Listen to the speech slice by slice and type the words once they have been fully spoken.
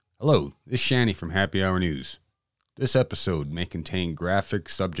Hello, this is Shanny from Happy Hour News. This episode may contain graphic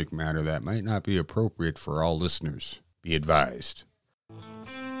subject matter that might not be appropriate for all listeners. Be advised.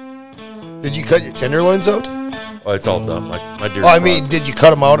 Did you cut your tenderloins out? Oh, it's all done. My dear. Did you cut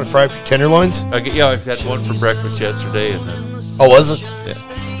them out and fry up your tenderloins? I had one for breakfast yesterday, and then Oh, was it?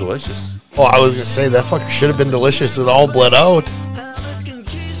 yeah, delicious. Oh, I was gonna say that fucker should have been delicious. It all bled out.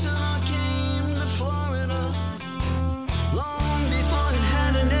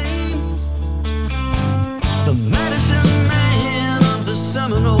 The medicine man of the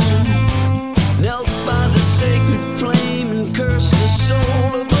Seminole knelt by the sacred flame and cursed the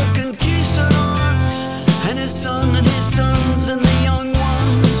soul of a conquistador and his son and his sons and the young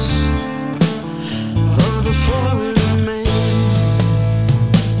ones of the Florida man.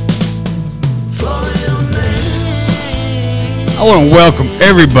 Florida man. I want to welcome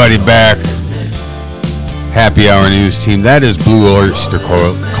everybody back. Happy Hour News team. That is Blue Oyster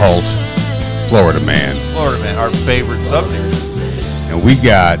Cult, Florida Man. Florida man, our favorite subject. And we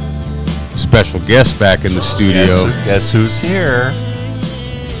got a special guest back in the studio. Guess who's here?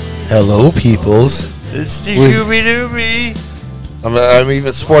 Hello, peoples. It's the Shooby Dooby. I'm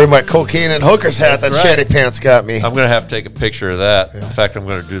even sporting my cocaine and hookers hat That's that right. Shanny Pants got me. I'm gonna have to take a picture of that. In fact, I'm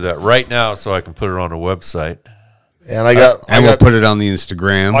gonna do that right now so I can put it on a website. And We'll put it on the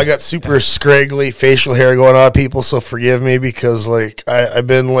Instagram. I got super scraggly facial hair going on, people, so forgive me because I've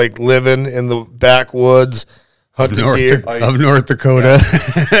been living in the backwoods hunting deer. Of North Dakota.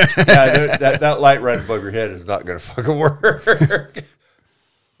 Yeah, that light right above your head is not gonna fucking work.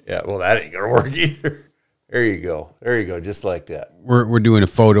 Yeah, well, that ain't gonna work either. There you go, just like that. We're doing a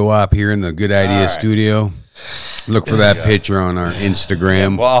photo op here in the Good Idea studio. Look for that picture on our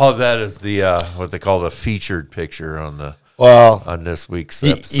Instagram. Well, all of that is the what they call the featured picture on this week's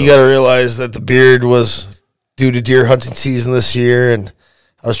episode. You got to realize that the beard was due to deer hunting season this year, and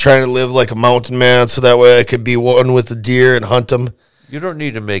I was trying to live like a mountain man so that way I could be one with the deer and hunt them. You don't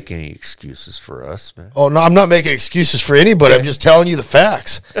need to make any excuses for us, man. Oh, no, I'm not making excuses for anybody. I'm just telling you the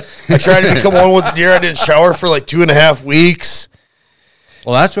facts. I tried to become one with the deer. I didn't shower for 2.5 weeks.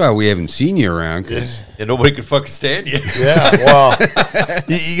 Well, that's why we haven't seen you around. Cause And nobody can fucking stand you. Yeah, well,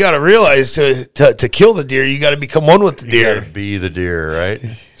 you got to realize to kill the deer, you got to become one with the You deer. gotta be the deer, right?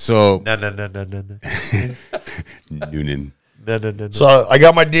 So, No. Noonan. No. So I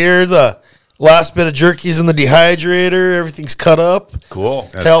got my deer, the last bit of jerky's in the dehydrator. Everything's cut up. Cool.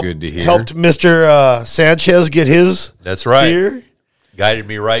 That's good to hear. Helped Mr. Sanchez get his That's right. deer. Guided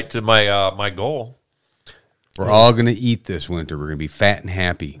me right to my goal. We're all going to eat this winter. We're going to be fat and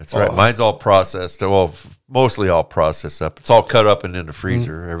happy. That's right. Mine's all processed. Well, mostly all processed up. It's all cut up and in the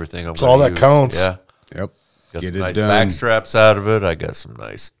freezer. Everything I'm It's all that use. counts. Yeah. Yep. Got Get some it nice done. back straps out of it. I got some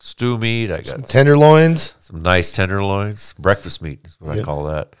nice stew meat. I got Tenderloins. some nice tenderloins. Breakfast meat is what I call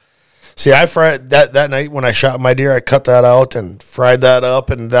that. See, I fried that night when I shot my deer. I cut that out and fried that up,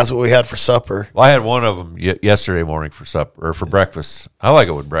 and that's what we had for supper. Well, I had one of them yesterday morning for supper or for breakfast. I like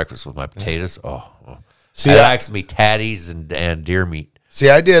it with breakfast with my potatoes. See, I like me tatties and deer meat. See,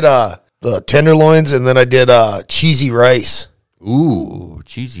 I did the tenderloins, and then I did cheesy rice. Ooh,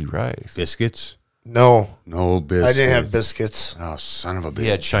 cheesy rice. No, Biscuits? No biscuits. I didn't have biscuits. Oh, son of a bitch. He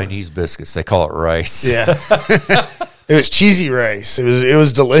had Chinese biscuits. They call it rice. Yeah, it was cheesy rice. It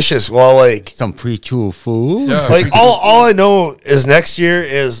was delicious. Well, Some pre-chew food. all I know is next year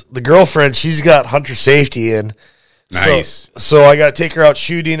is the girlfriend. She's got hunter safety in. Nice. So I got to take her out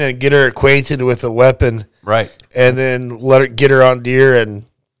shooting and get her acquainted with a weapon, Right. and then get her on deer. And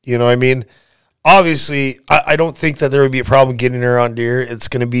you know, what I mean, obviously, I don't think that there would be a problem getting her on deer. It's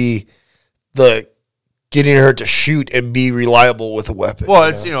going to be getting her to shoot and be reliable with a weapon. Well,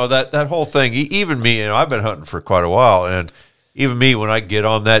 it's, that whole thing, even me, I've been hunting for quite a while, and even me, when I get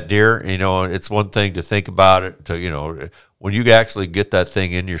on that deer, it's one thing to think about it, when you actually get that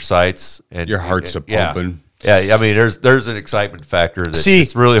thing in your sights. And Your heart's a pumping. Yeah, I mean, there's an excitement factor that See-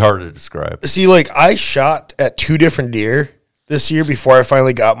 it's really hard to describe. See, I shot at 2 different deer this year before I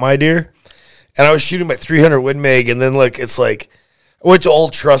finally got my deer, and I was shooting my 300 Win Mag, and then I went to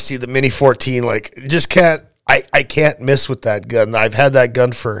Old Trusty, the Mini 14. Just can't. I can't miss with that gun. I've had that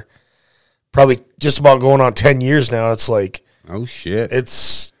gun for probably just about going on 10 years now. It's Oh, shit.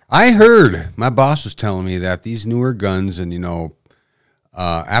 it's I heard, my boss was telling me that these newer guns and,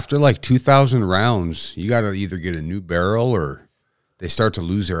 after 2,000 rounds, you got to either get a new barrel or they start to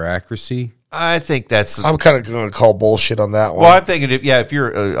lose their accuracy. I think that's... I'm kind of going to call bullshit on that one. Well, I'm thinking, if you're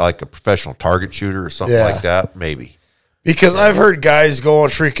a professional target shooter or something Yeah. like that, maybe. Because I've heard guys going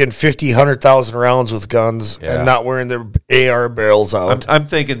freaking 50, 100,000 rounds with guns Yeah. and not wearing their AR barrels out. I'm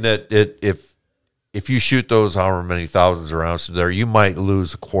thinking that if if you shoot those however many thousands of rounds through there, you might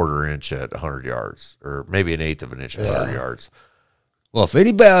lose a quarter inch at 100 yards, or maybe an eighth of an inch at 100 yards. Well, if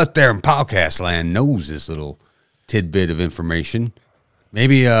anybody out there in podcast land knows this little tidbit of information,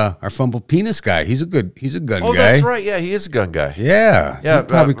 maybe our Fumble Penis guy, he's a gun guy. Oh, that's right. Yeah, he is a gun guy. Yeah, he'd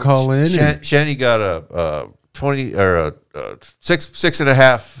probably call in. Shanny got a 20 or a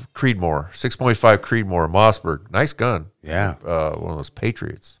 6.5 Creedmoor, 6.5 Creedmoor Mossberg. Nice gun. Yeah, one of those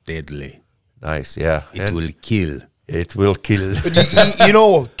Patriots. deadly. Nice. Yeah, It will kill. It will kill. You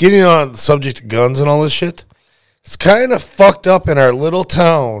know, getting on the subject of guns and all this shit, it's kind of fucked up in our little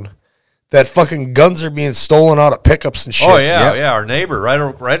town that fucking guns are being stolen out of pickups and shit. Oh yeah, Yep. yeah. Our neighbor,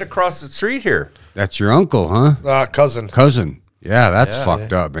 right across the street here. That's your uncle, huh? Cousin. Cousin. Yeah, that's Yeah,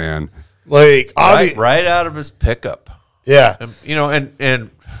 fucked up, man. Like, Right out of his pickup. yeah. And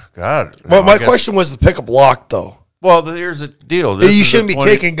God. But my I guess- question was the pickup locked, though. Well, here's the deal. This You is shouldn't a be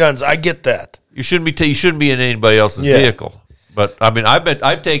 20 taking guns. I get that. You shouldn't be. You shouldn't be in anybody else's Yeah. vehicle. But I mean,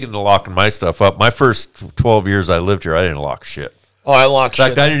 I've taken to locking my stuff up. My first 12 years I lived here, I didn't lock shit. Oh, I lock In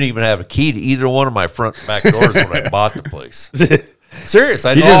fact, shit. I didn't even have a key to either one of my front and back doors when I bought the place. Serious,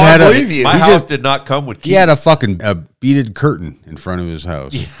 I He didn't. just had I a- believe you. My he house just- did not come with keys. He had a fucking beaded curtain in front of his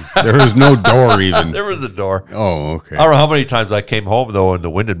house. There was no door even. There was a door. Oh, okay. I don't know how many times I came home though, and the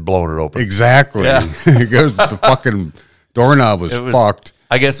wind had blown it open. Exactly. Yeah. Because the fucking doorknob was, It was fucked.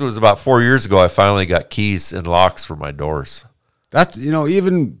 I guess it was about 4 years ago. I finally got keys and locks for my doors. That's,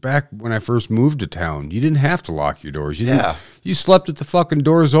 even back when I first moved to town, you didn't have to lock your doors. Yeah. You slept with the fucking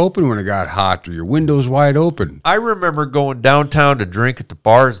doors open when it got hot or your windows wide open. I remember going downtown to drink at the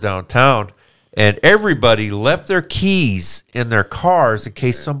bars downtown, and everybody left their keys in their cars in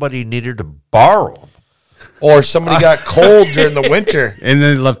case somebody needed to borrow them. Or somebody got cold during the winter. And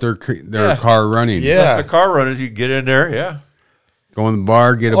then left their Yeah. car running. Yeah. If the car runners, you get in there, yeah. Go in the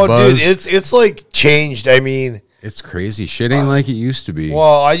bar, get a Oh, buzz. dude, it's like changed. I mean, It's crazy. Shit ain't like it used to be.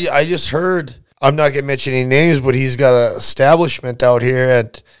 well, I just heard, I'm not going to mention any names, but he's got an establishment out here, and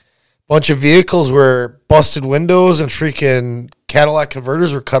a bunch of vehicles were busted windows and freaking Cadillac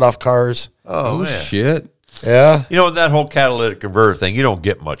converters were cut off cars. Oh, man. Shit. Yeah. You know, that whole catalytic converter thing, you don't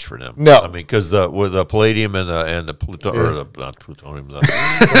get much for them. No. I mean, because with the palladium and the not plutonium,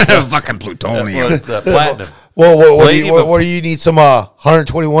 Fucking plutonium. what is that? Platinum. Well, what do Palladium- you need? Some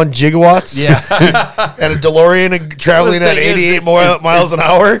 121 gigawatts? Yeah. And a DeLorean and traveling Well, at the thing is, 88 it's- miles an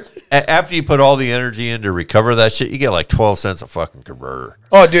hour? After you put all the energy in to recover that shit, you get like 12 cents a fucking converter.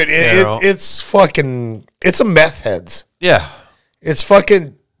 Oh, dude, You know? it's fucking, it's a meth heads. Yeah. It's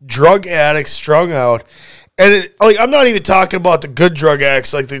fucking drug addicts strung out. And I'm not even talking about the good drug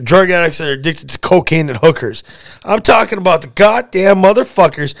addicts, like the drug addicts that are addicted to cocaine and hookers. I'm talking about the goddamn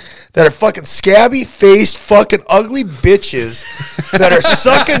motherfuckers that are fucking scabby faced, fucking ugly bitches that are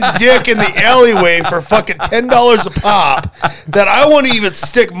sucking dick in the alleyway for fucking $10 a pop that I won't even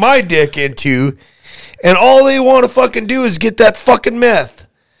stick my dick into. And all they want to fucking do is get that fucking meth.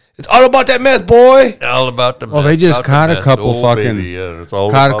 It's all about that meth, boy. All about the Well, meth, they just about the caught a meth. couple Oh, fucking baby, yeah, it's all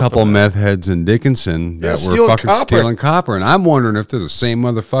caught a about couple the meth heads in Dickinson that were stealing fucking copper. stealing copper, and I'm wondering if they're the same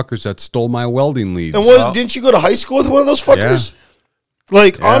motherfuckers that stole my welding leads. And didn't you go to high school with one of those fuckers?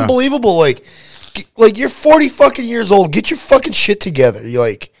 Like, Yeah. unbelievable. Like you're 40 fucking years old. Get your fucking shit together. You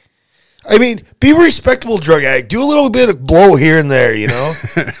like, I mean, be a respectable drug addict. Do a little bit of blow here and there, you know?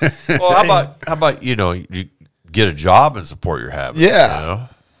 Well, how about you get a job and support your habits? Yeah. You know?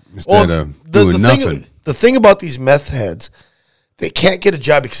 Instead of doing nothing. The thing about these meth heads, they can't get a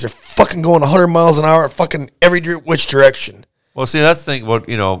job because they're fucking going 100 miles an hour fucking every which direction. Well, see, that's the thing.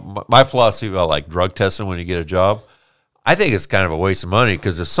 Well, my philosophy about like drug testing when you get a job, I think it's kind of a waste of money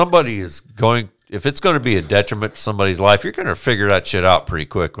because if somebody is if it's going to be a detriment to somebody's life, you're going to figure that shit out pretty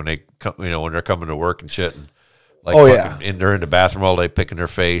quick when they come, when they're coming to work and shit. And like, and they're in the bathroom all day picking their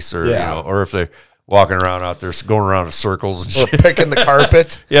face, or or if they're walking around out there going around in circles and Or shit. picking the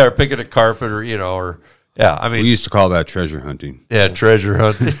carpet. Yeah, or picking a carpet, or I mean, We used to call that treasure hunting. yeah, treasure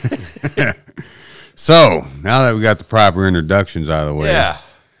hunting. So now that we got the proper introductions out of the way, Yeah.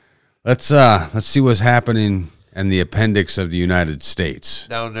 let's see what's happening in the appendix of the United States.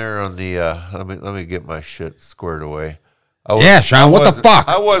 Down there on the let me get my shit squared away. Sean, what the fuck?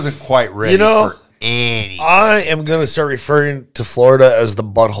 I wasn't quite ready for any. I am going to start referring to Florida as the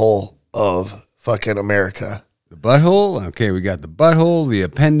butthole of fucking America. The butthole. Okay, we got the butthole, the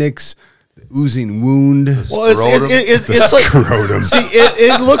appendix, the oozing wound. Well, it's like scrotum. See,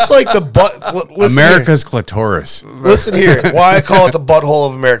 it looks like the butt. Listen America's clitoris. Here. Listen here. Why I call it the butthole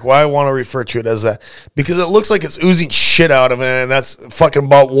of America? Why I want to refer to it as that? Because it looks like it's oozing shit out of it, and that's fucking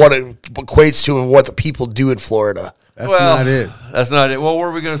about what it equates to and what the people do in Florida. That's not it. That's not it. Well, where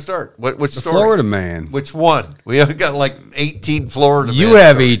are we going to start? Which The story? Florida man. Which one? We have got like 18 Florida. You man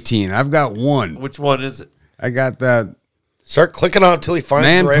have stories. 18. I've got one. Which one is it? I got that Start clicking on it until he finds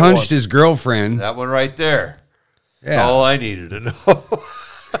man the right punched one. his girlfriend. That one right there. That's Yeah. all I needed to know.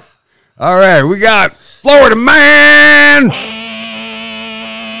 All right, we got Florida man.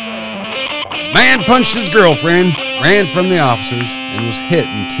 Man punched his girlfriend, ran from the officers, and was hit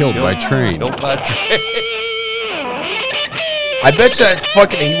and killed by train. Killed by train. I bet you that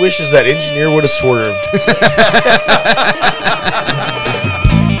fucking he wishes that engineer would have swerved.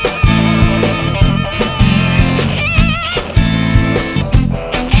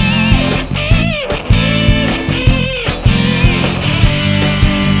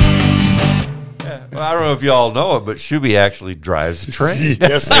 Well, I don't know if y'all know it, but Shuby actually drives a train.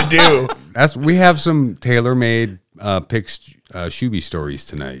 Yes, I do. We have some tailor-made picks Shuby stories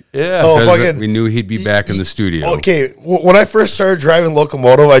tonight. Yeah. Oh, Because fucking- we knew he'd be back in the studio. Okay, when I first started driving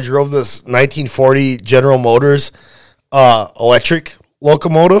locomotive, I drove this 1940 General Motors electric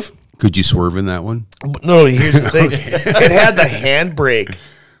locomotive. Could you swerve in that one? But no, here's the thing. It had the handbrake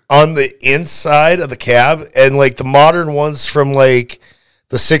on the inside of the cab, and like the modern ones from like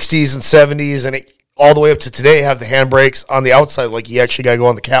the 60s and 70s and all the way up to today have the handbrakes on the outside. Like you actually got to go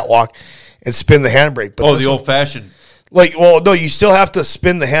on the catwalk and spin the handbrake. But Oh, this the one- old-fashioned. Like, well, no, you still have to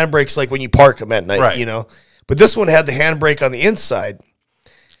spin the handbrakes like when you park them at night, Right. you know. But this one had the handbrake on the inside.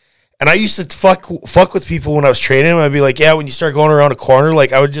 And I used to fuck with people when I was training. I'd be like, yeah, when you start going around a corner,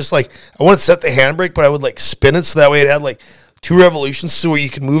 like I would just like, I wouldn't set the handbrake, but I would like spin it so that way it had like 2 revolutions so where you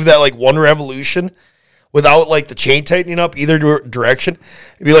could move that like 1 revolution without like the chain tightening up either direction.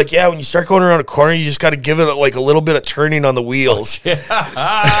 It'd be like, yeah, when you start going around a corner, you just got to give it like a little bit of turning on the wheels.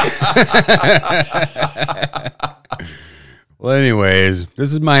 Well, anyways,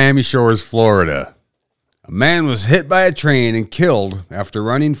 this is Miami Shores, Florida. A man was hit by a train and killed after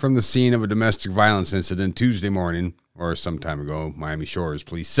running from the scene of a domestic violence incident Tuesday morning, or some time ago, Miami Shores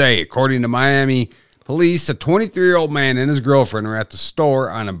police say. According to Miami police, a 23-year-old man and his girlfriend were at the store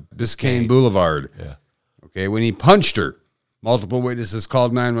on a Biscayne Boulevard. Yeah. Okay, when he punched her, multiple witnesses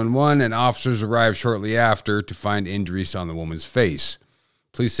called 911 and officers arrived shortly after to find injuries on the woman's face.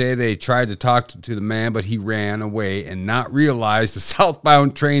 Police say they tried to talk to the man, but he ran away and not realized the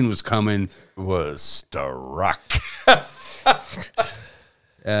southbound train was coming. Was struck.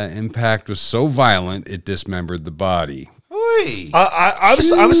 Impact was so violent, it dismembered the body. Oy.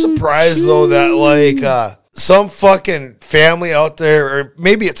 I'm surprised though that like some fucking family out there, or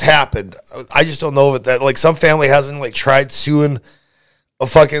maybe it's happened. I just don't know that like some family hasn't like tried suing a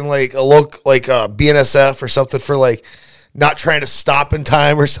fucking like a BNSF or something for like not trying to stop in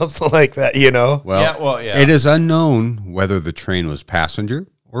time or something like that. You know? Well, yeah. It is unknown whether the train was passenger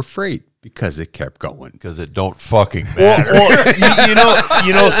or freight because it kept going. Because it don't fucking matter.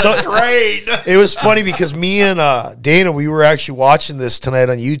 So it was funny because me and Dana, we were actually watching this tonight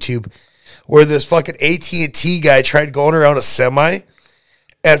on YouTube, where this fucking AT&T guy tried going around a semi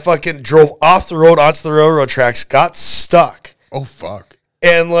and fucking drove off the road onto the railroad tracks, got stuck. Oh, fuck.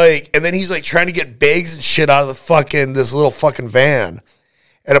 And then he's like trying to get bags and shit out of this little fucking van.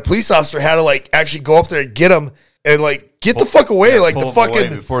 And a police officer had to like actually go up there and get him and like get the fuck away. Like Pull the him away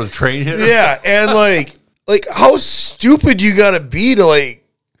fucking, before the train hit him. yeah. And like how stupid you gotta be to like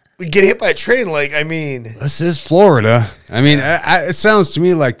get hit by a train. Like, I mean, This is Florida. I mean, it sounds to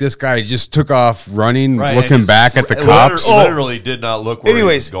me like this guy just took off running, Right, looking and back at the literally- cops. Literally did not look where he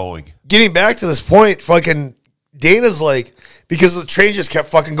Anyways, was going. getting back to this point, fucking Dana's like, because the train just kept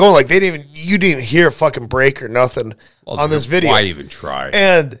fucking going. Like you didn't hear a fucking break or nothing on this video. Why even try?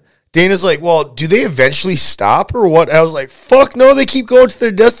 And Dana's like, well, do they eventually stop or what? I was like, fuck no, they keep going to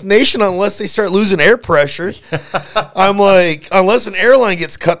their destination unless they start losing air pressure. I'm like, unless an airline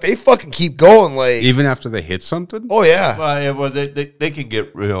gets cut, they fucking keep going. Like, Even after they hit something? oh yeah. Well, they can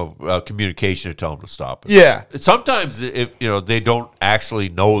get communication to tell them to stop it. Yeah. Sometimes if they don't actually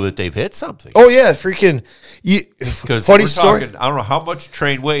know that they've hit something. Oh yeah, freaking Because funny we're story. talking, I don't know how much a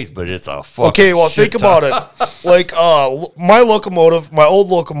train weighs, but it's a fucking Okay, well, shit think ton. about it. Like, my old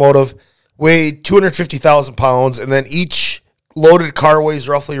locomotive, weighed 250,000 pounds, and then each loaded car weighs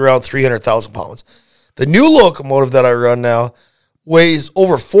roughly around 300,000 pounds. The new locomotive that I run now weighs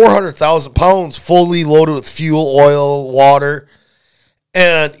over 400,000 pounds, fully loaded with fuel, oil, water,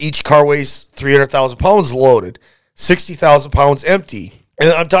 and each car weighs 300,000 pounds loaded, 60,000 pounds empty.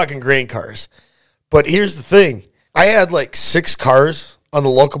 And I'm talking grain cars. But here's the thing. I had like 6 cars on the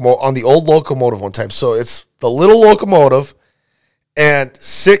old locomotive one time. So it's the little locomotive and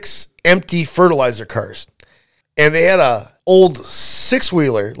 6 empty fertilizer cars. And they had a old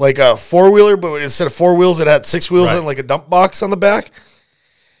 6-wheeler, like a 4-wheeler, but instead of 4 wheels, it had 6 wheels Right. and like a dump box on the back.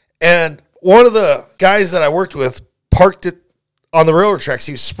 And one of the guys that I worked with parked it on the railroad tracks.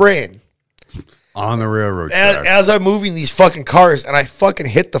 He was spraying On the railroad track. as I'm moving these fucking cars, and I fucking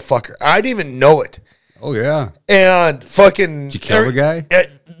hit the fucker. I didn't even know it. Oh, yeah. And fucking. Did you kill the guy?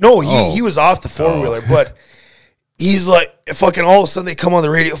 No, Oh. he was off the 4-wheeler, but he's like, fucking all of a sudden they come on the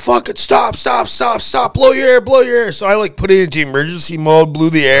radio, fucking stop, blow your air. So I like put it into emergency mode, blew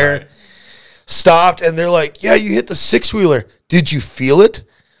the air, stopped, and they're like, yeah, you hit the 6-wheeler. Did you feel it?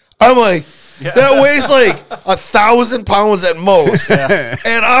 I'm like, that weighs like 1,000 pounds at most.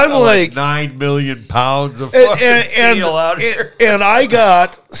 And I'm like 9 million pounds of fucking steel out here. and I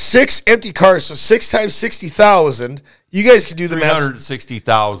got 6 empty cars, so 6 times 60,000. You guys can do the math.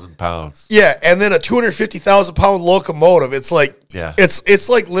 360,000 pounds. Yeah, and then a 250,000 pound locomotive. It's like, Yeah. it's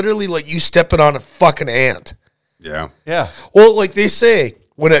like literally like you stepping on a fucking ant. Yeah. Yeah. Well, like they say,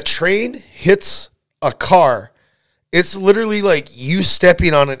 when a train hits a car, it's literally like you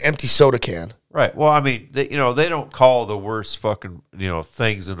stepping on an empty soda can. Right. Well, I mean, they don't call the worst fucking,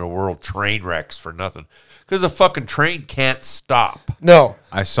 things in the world train wrecks for nothing. Because a fucking train can't stop. No.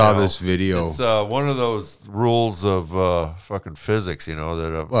 I saw this video. It's one of those rules of fucking physics,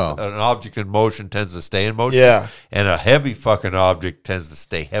 that Well- an object in motion tends to stay in motion. Yeah. And a heavy fucking object tends to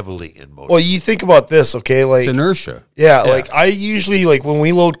stay heavily in motion. Well, you think about this, okay? Like, It's inertia. yeah, like I usually, like when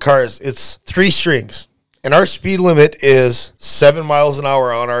we load cars, it's 3 strings. And our speed limit is 7 miles an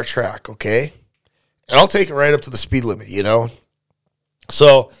hour on our track, okay? And I'll take it right up to the speed limit,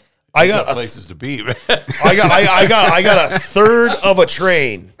 So I got places to be. I got a third of a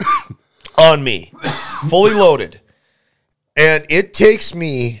train on me, fully loaded. And it takes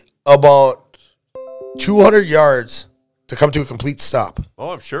me about 200 yards to come to a complete stop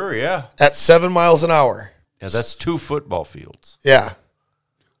Oh, I'm sure, yeah. at 7 miles an hour. Yeah, that's 2 football fields. Yeah.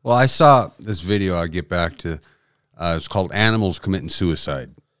 Well, I saw this video. I'll get back to. It's called "Animals Committing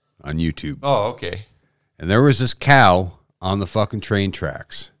Suicide" on YouTube, Oh, okay. and there was this cow on the fucking train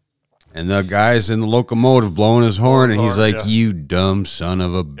tracks, and the guy's in the locomotive blowing his horn, and he's like, yeah. "You dumb son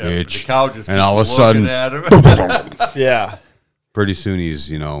of a Yeah, bitch!" the cow just and all of a keeps sudden, looking at him. Yeah. pretty soon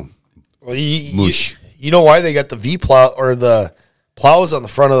he's Well, Mush. You know why they got the V plow or the plows on the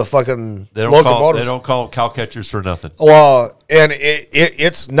front of the fucking They don't locomotives? call them cow catchers for nothing. Well, and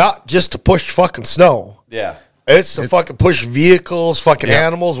it's not just to push fucking snow. Yeah. It's to fucking push vehicles, fucking Yeah.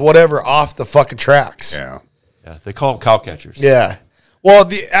 animals, whatever, off the fucking tracks. yeah. Yeah, they call them cow catchers. Yeah. Well,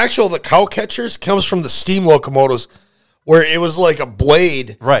 the cow catchers comes from the steam locomotives where it was like a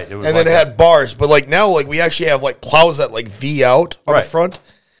blade. Right, it was and like then it had bars. But like now, like we actually have like plows that like V out on the Right. front.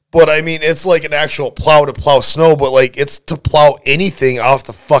 But I mean, it's like an actual plow to plow snow, but like it's to plow anything off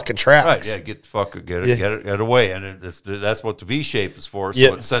the fucking tracks. Right, yeah, get it away, and that's what the V shape is for. So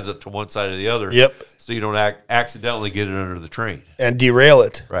Yep. it sends it to one side or the other. Yep. So you don't accidentally get it under the train. And derail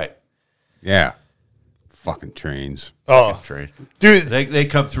it. Right. Yeah. Fucking trains. Oh, Train. dude. They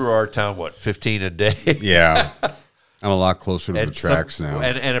come through our town 15 a day. Yeah. I'm a lot closer to the And tracks some- now.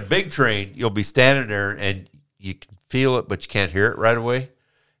 And a big train, you'll be standing there and you can feel it, but you can't hear it right away.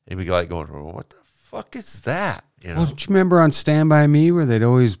 And you'll be like going, well, what the fuck is that? Well, don't you remember on Stand By Me where they'd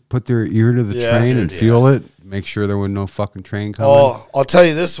always put their ear to the Yeah. train and feel it, make sure there was no fucking train coming? Oh, I'll tell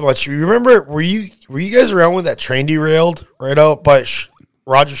you this much. You remember? Were you guys around when that train derailed right out by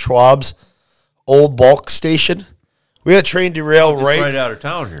Roger Schwab's old bulk station? We had a train derail Just right out of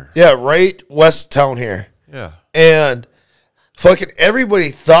town here. Yeah, right west of town here. Yeah. And fucking everybody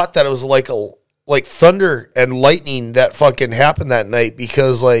thought that it was like thunder and lightning that fucking happened that night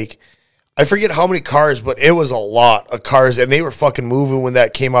because like I forget how many cars, but it was a lot of cars and they were fucking moving when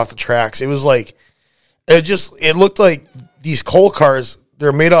that came off the tracks. It was like it looked like these coal cars,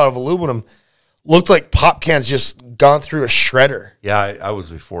 they're made out of aluminum, looked like pop cans just gone through a shredder. Yeah, I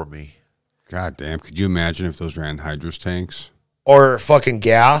was before me. God damn. Could you imagine if those ran hydros tanks? Or fucking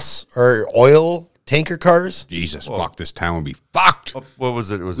gas or oil tanker cars. Jesus, fuck, this town would be fucked. What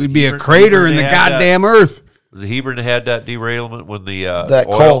was it? We'd be a crater in the goddamn earth. Was it Hebron that had that derailment when the That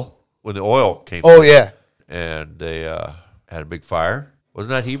oil, coal. when the oil came? Oh yeah. And they had a big fire. Wasn't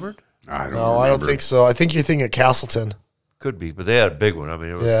that Hebron? I don't No, I don't think so. I think you're thinking of Castleton. Could be, but they had a big one. I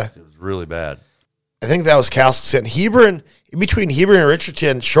mean, it was really bad. I think that was Castleton. Hebron, in between Hebron and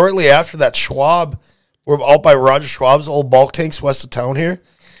Richardson, shortly after that, Schwab, we're out by Roger Schwab's old bulk tanks west of town here.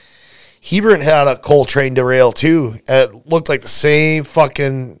 Hebron had a coal train derail too. And it looked like the same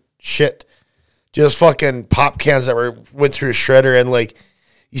fucking shit. Just fucking pop cans that went through a shredder, and like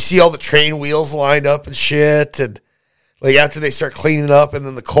you see all the train wheels lined up and shit, and like after they start cleaning up and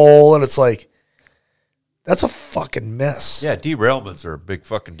then the coal, and it's like That's a fucking mess. Yeah, derailments are a big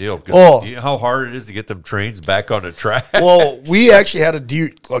fucking deal. 'Cause Oh. you know how hard it is to get them trains back on the track. Well, we actually had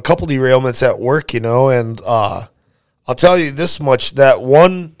a couple derailments at work, and I'll tell you this much: that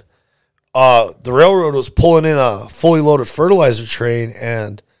one, the railroad was pulling in a fully loaded fertilizer train,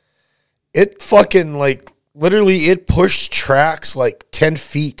 and it fucking literally it pushed tracks 10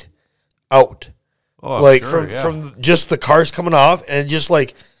 feet out, Oh, I'm sure, from just the cars coming off, and just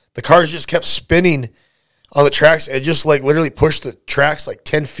the cars just kept spinning on the tracks, and just literally pushed the tracks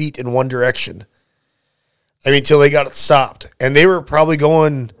 10 feet in one direction. I mean, till they got it stopped, and they were probably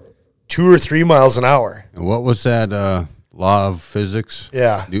going 2 or 3 miles an hour. And what was that law of physics?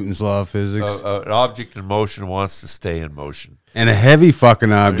 Yeah. Newton's law of physics. An object in motion wants to stay in motion. And a heavy fucking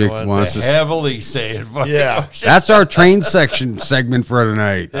It object wants wants to to. heavily stay in motion. Yeah. That's our train section segment for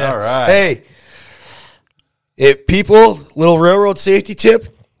tonight. All right. Hey, people, little railroad safety tip: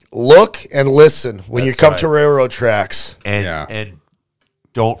 look and listen when you That's come right. to railroad tracks. And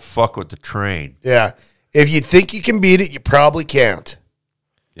don't fuck with the train. Yeah, if you think you can beat it, you probably can't.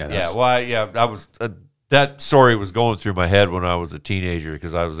 Yeah, Yeah, well, I was that story was going through my head when I was a teenager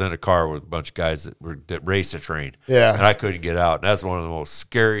because I was in a car with a bunch of guys that raced a train. Yeah. and I couldn't get out. And that's one of the most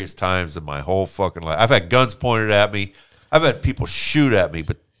scariest times of my whole fucking life. I've had guns pointed at me. I've had people shoot at me,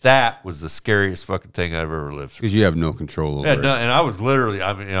 but that was the scariest fucking thing I've ever lived through. because you have no control over Yeah, it. no, and I was literally,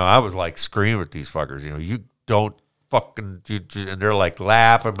 I was screaming at these fuckers. You don't fucking, and they're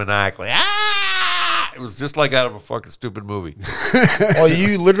laughing maniacally. Ah! It was just like out of a fucking stupid movie. Well,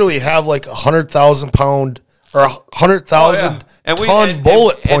 you literally have 100,000 pound or 100,000 ton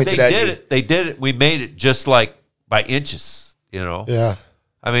bullet pointed they at did you. it. They did it. We made it just by inches. Yeah.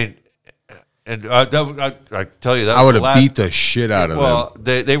 I mean, and I tell you that I was would the have last- beat the shit out of Well,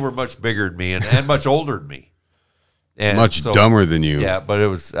 they were much bigger than me and much older than me. them. And Much so- dumber than you. Yeah, but it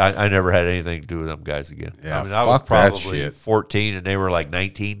was I never had anything to do with them guys again. Yeah, I mean, I was fuck that probably shit. 14 and they were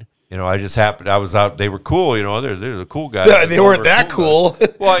 19. I just happened. I was out. They were cool. They're the cool guys. Yeah, they weren't that cool.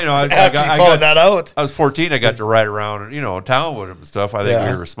 Well, I After you found that out. I was 14. I got to ride around, town with them and stuff. I think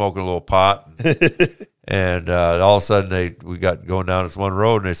Yeah. we were smoking a little pot, and all of a sudden we got going down this one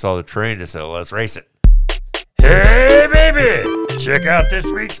road, and they saw the train. They said, "Let's race it." Hey, baby! Check out this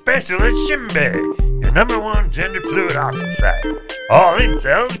week's special at Shimbe, your #1 gender fluid auction site. All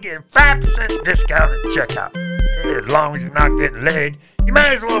incels get 5% discount at checkout. As long as you're not getting laid, you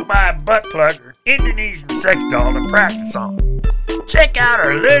might as well buy a butt plug or Indonesian sex doll to practice on. Check out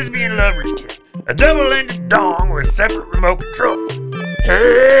our lesbian lovers kit, a double-ended dong with separate remote control.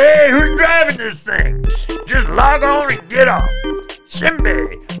 Hey, who's driving this thing? Just log on and get off.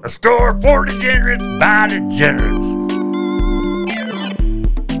 Shimbe, a store for degenerates by degenerates.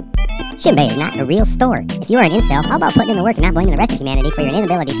 Shinbei is not a real store. If you are an incel, how about putting in the work and not blaming the rest of humanity for your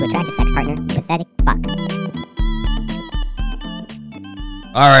inability to attract a sex partner, you pathetic fuck.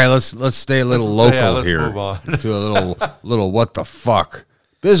 All right, let's stay a little local let's here. move on. To a little what the fuck.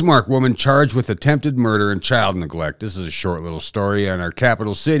 Bismarck woman charged with attempted murder and child neglect. This is a short little story. In our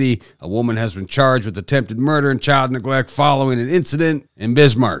capital city, a woman has been charged with attempted murder and child neglect following an incident in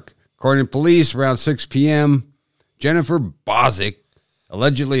Bismarck. According to police, around 6 p.m., Jennifer Bozick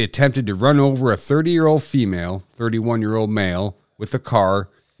allegedly attempted to run over a 30-year-old female, 31-year-old male, with a car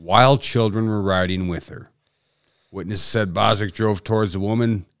while children were riding with her. Witnesses said Bozick drove towards the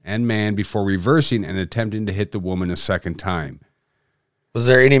woman and man before reversing and attempting to hit the woman a second time. Was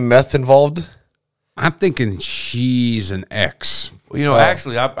there any meth involved? I'm thinking she's an ex. Well,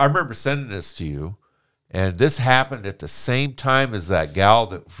 actually, I remember sending this to you, and this happened at the same time as that gal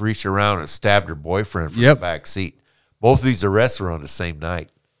that reached around and stabbed her boyfriend from Yep. the back seat. Both of these arrests were on the same night.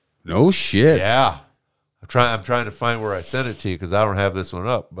 No shit. Yeah, I'm trying to find where I sent it to you because I don't have this one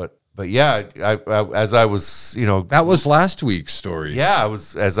up. But yeah, I as I was That was last week's story. yeah,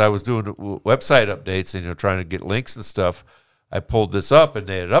 as I was doing website updates and trying to get links and stuff, I pulled this up and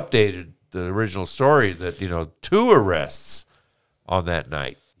they had updated the original story that 2 arrests on that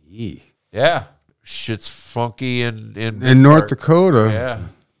night. Yee. Yeah, shit's funky in In North Dakota. Yeah,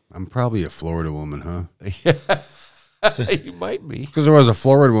 I'm probably a Florida woman, huh? you might be. Because there was a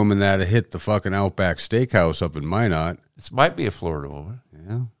Florida woman that had hit the fucking Outback Steakhouse up in Minot. This might be a Florida woman.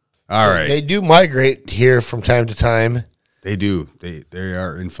 Yeah. All right. They do migrate here from time to time. They do. They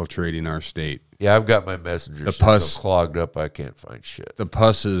are infiltrating our state. Yeah, I've got my messenger The system pus. clogged up. I can't find shit. The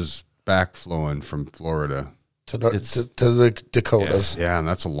pus is back flowing from Florida. To the Dakotas. Yeah, and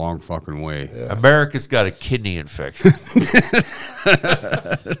that's a long fucking way. America's got a kidney infection.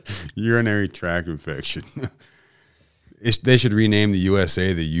 Urinary tract infection. They should rename the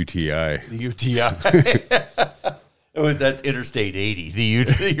USA the UTI. The UTI. That's Interstate 80,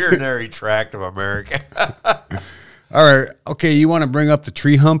 the urinary tract of America. All right. Okay, you want to bring up the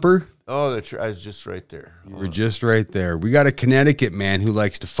tree humper? Oh, I was just right there. We're just right there. We got a Connecticut man who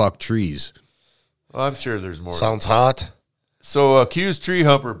likes to fuck trees. Well, I'm sure there's more. Sounds hot. So, accused tree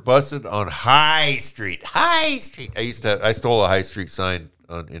humper busted on High Street. High Street. I stole a High Street sign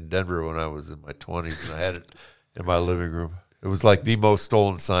in Denver when I was in my 20s, and I had it in my living room. It was like the most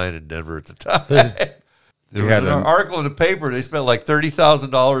stolen sign in Denver at the time. There was an article in the paper. They spent like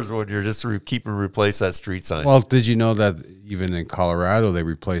 $30,000 one year just to keep and replace that street sign. Well, did you know that even in Colorado, they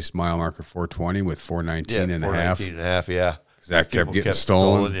replaced mile marker 420 with 419 and a half? 419 and a half, yeah. Because that kept getting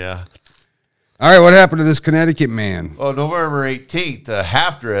stolen. Yeah. All right, what happened to this Connecticut man? Well, November 18th, a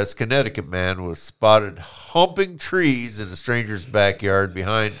half-dressed Connecticut man was spotted humping trees in a stranger's backyard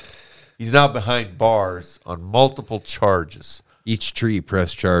he's now behind bars on multiple charges. Each tree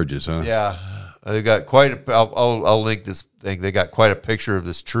pressed charges, huh? Yeah. They got quite a, I'll link this thing. They got quite a picture of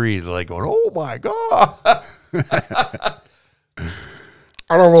this tree. They're like going, oh my God. I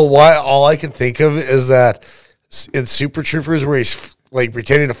don't know why. All I can think of is that in Super Troopers where he's like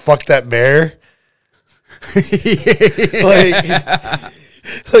pretending to fuck that bear.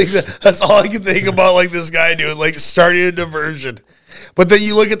 That's all I can think about. Like this guy doing, like starting a diversion. But then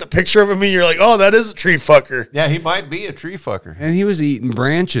you look at the picture of him and you're like, oh, that is a tree fucker. Yeah, he might be a tree fucker. And he was eating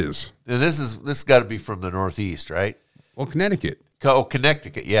branches. And this got to be from the Northeast, right? Well, Connecticut. Oh,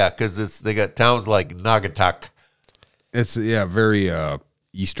 Connecticut, yeah, because they got towns like Naugatuck. It's, very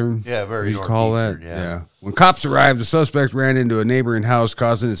eastern. Yeah, very what do you call that? northeastern, yeah. When cops arrived, the suspect ran into a neighboring house,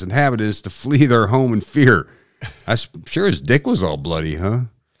 causing its inhabitants to flee their home in fear. I'm sure his dick was all bloody, huh?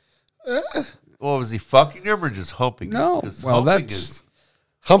 Well, was he fucking him or just humping him? No. 'Cause Well, humping that's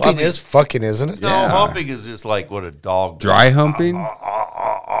Humping is fucking, isn't it? No, Yeah. humping is just like what a dog does. dry humping.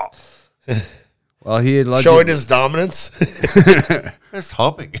 Well, he had Showing his dominance. Just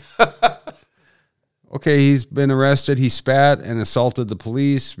humping. Okay, he's been arrested. He spat and assaulted the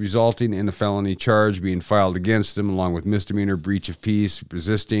police, resulting in a felony charge being filed against him, along with misdemeanor breach of peace,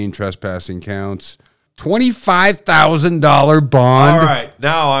 resisting, trespassing counts. $25,000 bond. All right,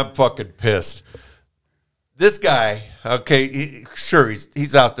 now I'm fucking pissed. This guy, okay,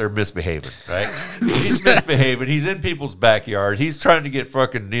 he's out there misbehaving, right? He's misbehaving. He's in people's backyard. He's trying to get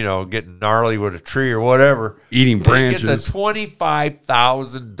fucking, getting gnarly with a tree or whatever. Eating And branches. He gets a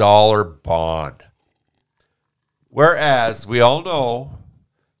 $25,000 bond. Whereas we all know,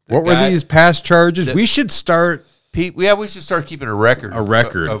 What were these past charges? We should start. we should start keeping a record.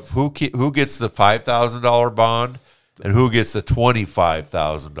 Of who gets the $5,000 bond and who gets the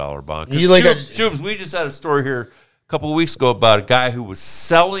 $25,000 bond. Jubes, we just had a story here a couple of weeks ago about a guy who was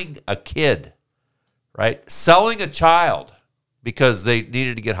selling a kid, right? Selling a child because they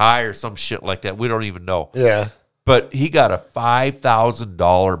needed to get high or some shit like that. We don't even know. Yeah. But he got a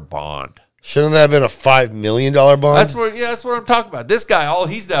 $5,000 bond. Shouldn't that have been a $5 million bond? That's what I'm talking about. This guy, all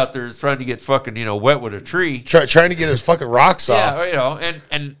he's out there is trying to get fucking, wet with a tree. Trying to get his fucking rocks off. Yeah,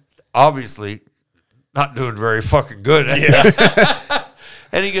 and obviously not doing very fucking good. Yeah.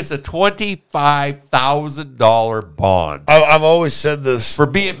 And he gets a $25,000 bond I've always said this. for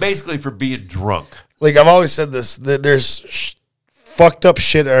being drunk. Like, I've always said this, that there's fucked up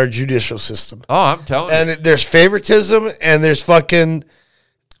shit in our judicial system. Oh, I'm telling you. And there's favoritism and there's fucking...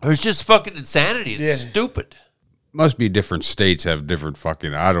 There's just fucking insanity. It's stupid. Must be different states have different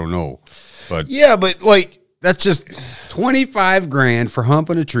fucking, I don't know. But Yeah, but like... that's just $25,000 for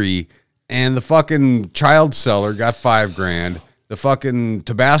humping a tree, and the fucking child seller got $5,000. The fucking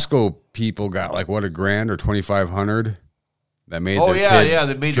Tabasco people got like what, $1,000 or $2,500. That made Oh their yeah, kid yeah.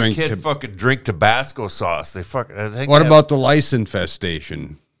 They made their drink kid fucking drink Tabasco sauce. They fucking. I think. What about the lice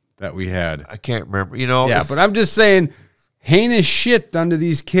infestation that we had? I can't remember. Yeah, but I'm just saying, heinous shit done to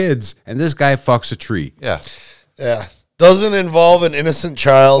these kids, and this guy fucks a tree. Yeah. Yeah. Doesn't involve an innocent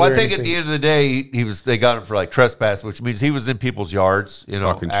child. Well, I or think anything. at the end of the day, they got him for like trespass, which means he was in people's yards,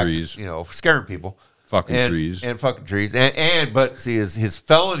 Fucking trees. scaring people, Fucking trees. and fucking trees, but see, his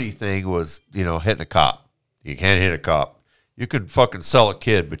felony thing was hitting a cop. You can't hit a cop. You can fucking sell a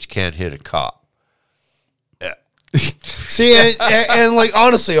kid, but you can't hit a cop. Yeah, See, and like,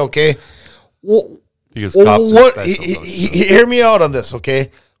 honestly, okay. because cops are special. Hear me out on this,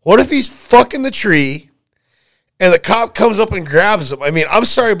 okay? What if he's fucking the tree and the cop comes up and grabs him? I mean, I'm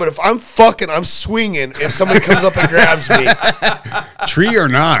sorry, but if I'm fucking, I'm swinging if somebody comes up and grabs me. Tree or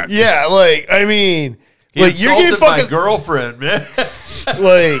not. Yeah, like, I mean, He like, you're getting insulted fucking, my girlfriend, man.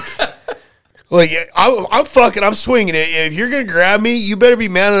 like, I'm fucking, I'm swinging it. If you're going to grab me, you better be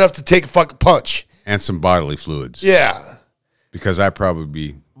man enough to take a fucking punch. And some bodily fluids. Yeah. Because I'd probably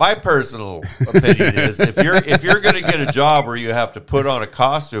be My personal opinion is if you're going to get a job where you have to put on a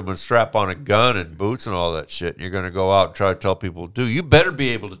costume and strap on a gun and boots and all that shit, and you're going to go out and try to tell people, you better be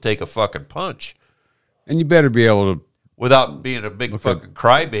able to take a fucking punch And you better be able to without being a big fucking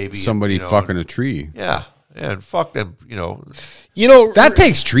crybaby. somebody fucking a tree. Yeah, and fuck them. That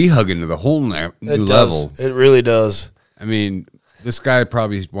takes tree hugging to the whole new level. It really does. I mean, this guy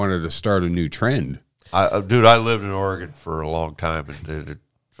probably wanted to start a new trend. Dude, I lived in Oregon for a long time, and the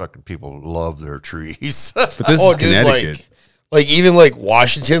fucking people love their trees. But this is Connecticut. Like even like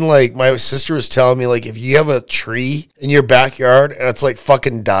Washington, like my sister was telling me, like if you have a tree in your backyard and it's like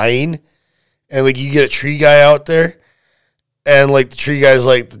fucking dying, and like you get a tree guy out there, and like the tree guy's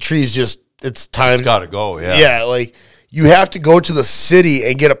like the tree's just it's time. It's got to go. Yeah, yeah. Like you have to go to the city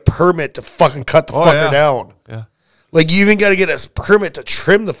and get a permit to fucking cut the fucker down. Yeah. Like, you even got to get a permit to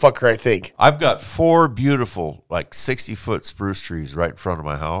trim the fucker, I think. I've got 4 beautiful, like 60-foot spruce trees right in front of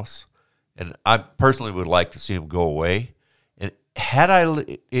my house, and I personally would like to see them go away. And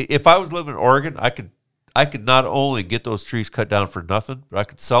if I was living in Oregon, I could not only get those trees cut down for nothing, but I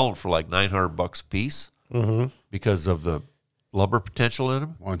could sell them for like $900 a piece because of the lumber potential in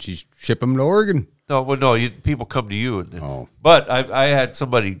them. Why don't you ship them to Oregon? No, people come to you. But I had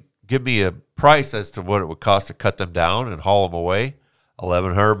somebody give me a price as to what it would cost to cut them down and haul them away.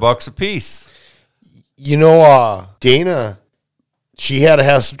 $1,100 a piece. Dana, she had to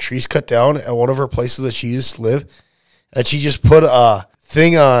have some trees cut down at one of her places that she used to live, and she just put a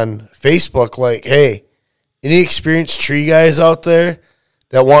thing on Facebook like, "Hey, any experienced tree guys out there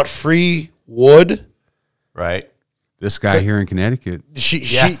that want free wood?" Right. This guy here in Connecticut. You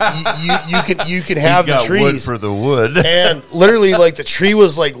can have He's got the trees wood for the wood. and literally, like the tree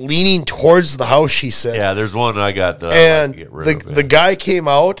was like leaning towards the house. She said, Yeah, there's one I got that and I like to get rid of. the guy came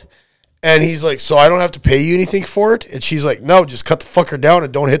out, and he's like, "So I don't have to pay you anything for it?" And she's like, "No, just cut the fucker down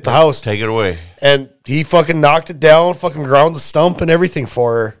and don't hit the house." Take it away. And he fucking knocked it down, fucking ground the stump and everything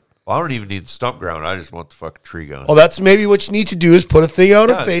for her. Well, I don't even need the stump ground. I just want the fucking tree gone. Well, that's maybe what you need to do is put a thing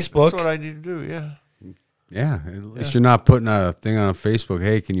out on Facebook. That's what I need to do, yeah. Yeah, at least you're not putting a thing on Facebook.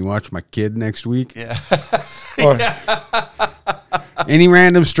 Hey, can you watch my kid next week? Yeah. Or, Any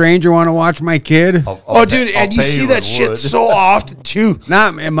random stranger want to watch my kid? dude, and you see that shit so often too.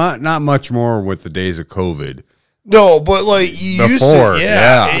 Not much more with the days of COVID. No, but like you used Before, to,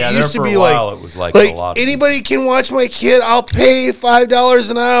 yeah. Yeah, It there used to for be a while, like, it was like a lot of anybody can watch my kid. I'll pay $5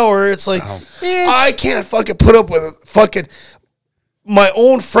 an hour. It's like I can't fucking put up with fucking my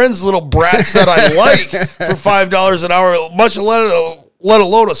own friends' little brats that I like for $5 an hour. Much let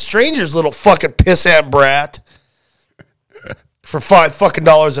alone a stranger's little fucking pissant brat for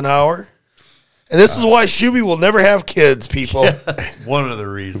 $5 an hour. And this is why Shuby will never have kids, people. That's one of the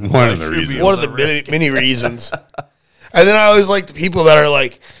reasons. One of the reasons. One of the many reasons. And then I always like the people that are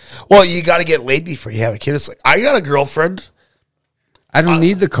like, well, you got to get laid before you have a kid. It's like, I got a girlfriend. I don't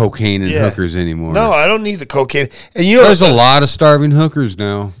need the cocaine and hookers anymore. No, I don't need the cocaine. And there's a lot of starving hookers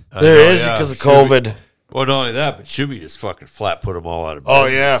now. There is because of COVID. Well, not only that, but Shuby just fucking flat put them all out of Oh,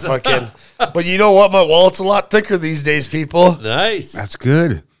 business. yeah, fucking. But you know what? My wallet's a lot thicker these days, people. Nice. That's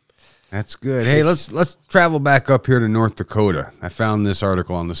good. That's good. Hey, let's travel back up here to North Dakota. I found this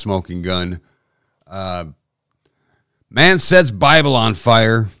article on the Smoking Gun. Man sets Bible on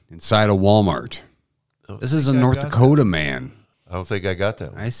fire inside a Walmart. This is a North Dakota man. I don't think I got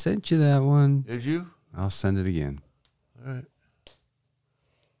that one. I sent you that one. Did you? I'll send it again. All right.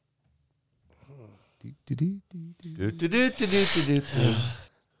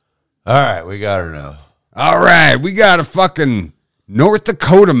 All right, we got her now. All right, we got a fucking North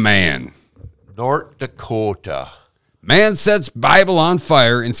Dakota man. North Dakota. Man sets Bible on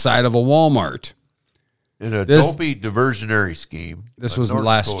fire inside of a Walmart. In a dopey diversionary scheme. This was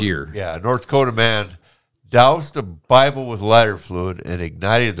last year. Yeah, a North Dakota man doused a Bible with lighter fluid and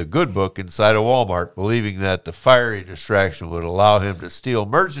ignited the good book inside a Walmart, believing that the fiery distraction would allow him to steal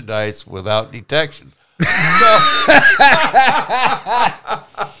merchandise without detection.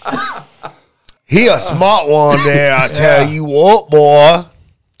 He a smart one there, I tell you what, boy.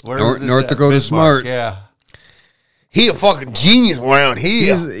 Where was this North at? Dakota Bismarck, smart. Yeah. He a fucking genius around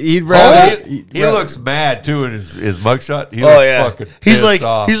here. He'd rather. He looks mad too in his mugshot. He Oh looks yeah, fucking he's pissed like,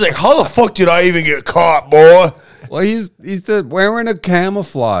 off. how the fuck did I even get caught, boy? Well, he's wearing a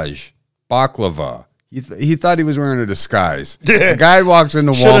camouflage baklava. He thought he was wearing a disguise. The guy walks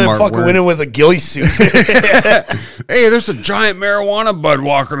into Should have Walmart. fucking went in with a ghillie suit. Hey, there's a giant marijuana bud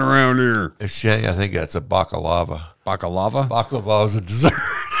walking around here. It's shame. I think that's a baklava. Baklava? Baklava is a dessert.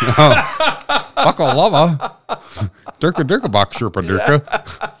 Baklava? Durka durka bak sherpa durka.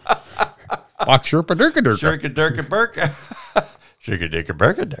 Bak sherpa durka durka. Shirka durka burka.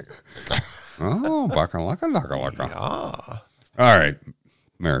 Shigga-dicka-burka-dicka. Oh, baka-laka-laka-laka. Ah. All right,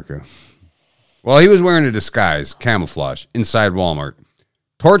 America. Well, he was wearing a disguise, camouflage, inside Walmart.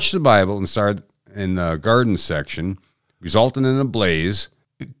 Torched the Bible and started in the garden section, resulting in a blaze.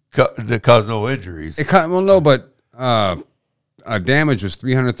 That caused no injuries. But damage was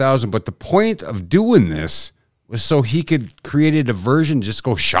 $300,000. But the point of doing this was so he could create a diversion, just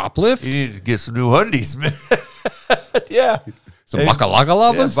go shoplift. You need to get some new undies, man. Yeah. Some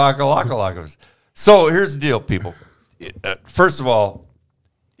baka-laka-lavas? Yeah, baka-laka-lavas. So here's the deal, people. First of all,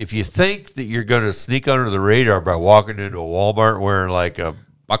 if you think that you're going to sneak under the radar by walking into a Walmart wearing like a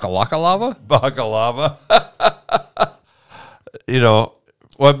Baka-laka-lava? baklava,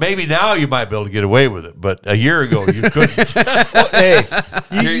 well, maybe now you might be able to get away with it, but a year ago you couldn't.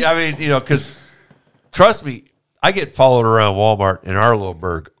 Because trust me, I get followed around Walmart in our little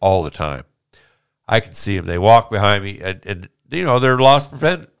burg all the time. I can see them. They walk behind me, and they're loss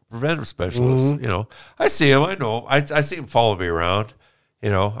preventive specialists. Mm-hmm. I see them. I know them. I see them follow me around.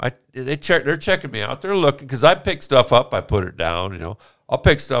 They're checking me out. They're looking because I pick stuff up. I put it down. I'll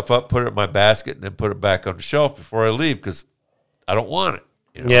pick stuff up, put it in my basket, and then put it back on the shelf before I leave because I don't want it.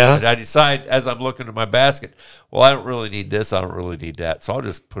 Yeah. And I decide as I'm looking at my basket, well, I don't really need this. I don't really need that. So I'll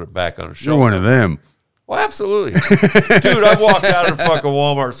just put it back on the shelf. You're one of them. Well, absolutely. Dude, I've walked out of fucking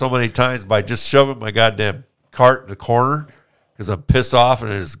Walmart so many times by just shoving my goddamn cart in the corner because I'm pissed off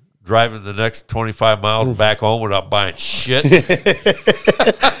and is driving the next 25 miles back home without buying shit.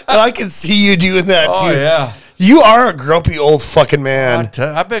 I can see you doing that, Oh, too. yeah. You are a grumpy old fucking man.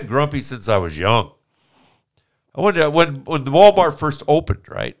 I've been grumpy since I was young. When the Walmart first opened,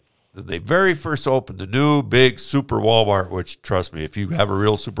 right? They very first opened the new big super Walmart, which, trust me, if you have a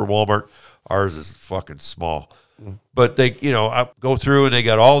real super Walmart, ours is fucking small. But they, I go through and they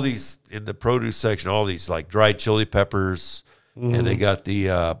got all these in the produce section, all these like dried chili peppers, and they got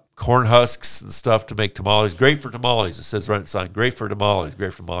the corn husks and stuff to make tamales. Great for tamales. It says right inside, great for tamales,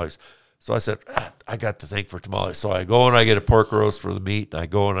 great for tamales. So I said, I got the thing for tamales. So I go and I get a pork roast for the meat, and I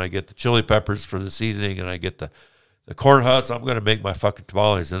go and I get the chili peppers for the seasoning, and I get the corn husks. I'm going to make my fucking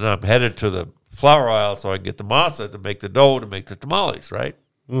tamales. And then I'm headed to the flour aisle so I can get the masa to make the dough to make the tamales, right?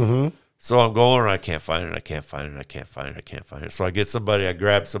 Mm-hmm. So I'm going, and I can't find it. I can't find it. So I get somebody, I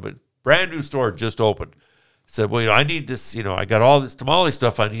grab somebody. Brand new store just opened. I said, well, I need this, I got all this tamale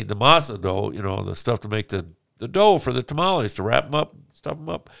stuff. I need the masa dough, the stuff to make the dough for the tamales, to wrap them up, stuff them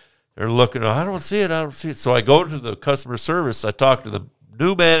up. They're looking, I don't see it. So I go to the customer service. I talk to the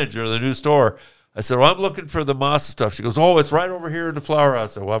new manager of the new store. I said, well, I'm looking for the masa stuff. She goes, oh, it's right over here in the flour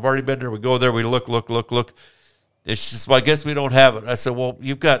house. I said, well, I've already been there. We go there. We look. It's just, well, I guess we don't have it. I said, well,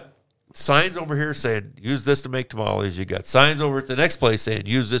 you've got signs over here saying, use this to make tamales. You got signs over at the next place saying,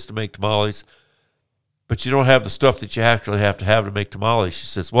 use this to make tamales. But you don't have the stuff that you actually have to make tamales. She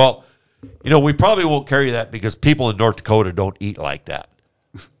says, well, we probably won't carry that because people in North Dakota don't eat like that.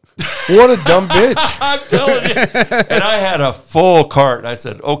 What a dumb bitch. I'm telling you. And I had a full cart. I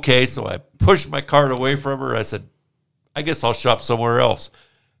said, okay. So I pushed my cart away from her. I said, I guess I'll shop somewhere else.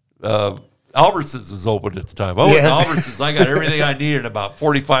 Albertsons was open at the time. Oh, yeah. Albertsons, I got everything I needed in about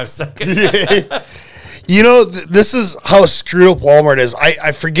 45 seconds. This is how screwed up Walmart is.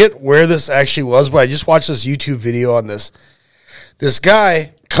 I forget where this actually was, but I just watched this YouTube video on this. This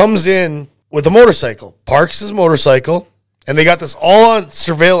guy comes in with a motorcycle, parks his motorcycle, and they got this all on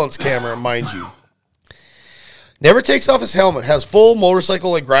surveillance camera, mind you. Never takes off his helmet, has full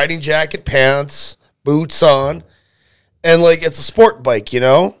motorcycle, like riding jacket, pants, boots on, and like it's a sport bike,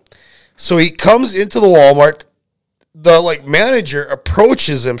 So he comes into the Walmart. The manager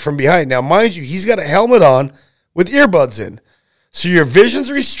approaches him from behind. Now, mind you, he's got a helmet on with earbuds in. So your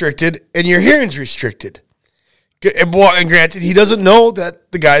vision's restricted and your hearing's restricted. And granted, he doesn't know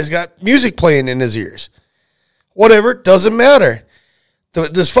that the guy's got music playing in his ears. Whatever, doesn't matter.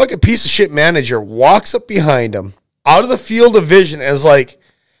 This fucking piece of shit manager walks up behind him, out of the field of vision, and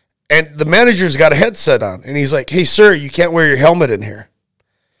the manager's got a headset on. And he's like, hey, sir, you can't wear your helmet in here.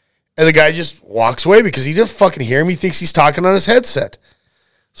 And the guy just walks away because he doesn't fucking hear him. He thinks he's talking on his headset.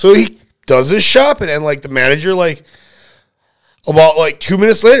 So he does his shopping, and the manager, about 2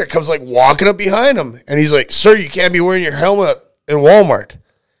 minutes later, comes walking up behind him. And he's like, sir, you can't be wearing your helmet in Walmart.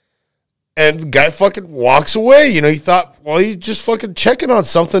 And the guy fucking walks away. He thought, well, he's just fucking checking on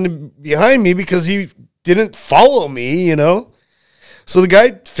something behind me because he didn't follow me, So the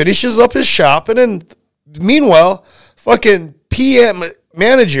guy finishes up his shopping, and meanwhile, fucking PM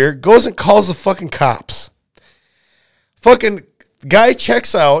manager goes and calls the fucking cops. Fucking guy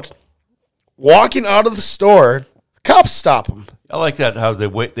checks out, walking out of the store. Cops stop him. I like that how they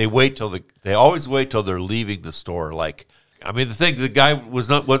always wait till they're leaving the store. I mean, the guy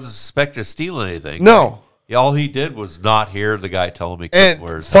wasn't suspected of stealing anything. No. Yeah, all he did was not hear the guy tell him he couldn't And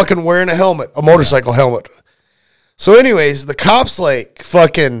wear his fucking wearing a helmet, a motorcycle helmet. So anyways, the cops like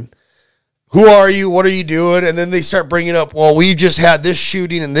fucking, who are you? What are you doing? And then they start bringing up, well, we just had this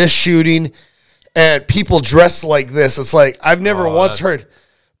shooting and people dressed like this. It's like, I've never once heard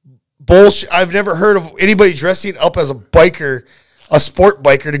bullshit. I've never heard of anybody dressing up as a biker, a sport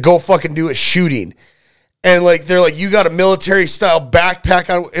biker, to go fucking do a shooting. And like, they're like, you got a military style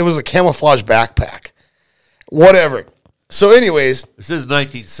backpack on. It was a camouflage backpack. Whatever. So anyways. This is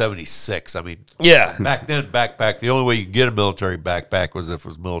 1976. I mean, Yeah. back then, backpack, the only way you could get a military backpack was if it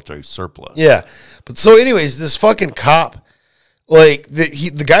was military surplus. Yeah. But so anyways, this fucking cop, like,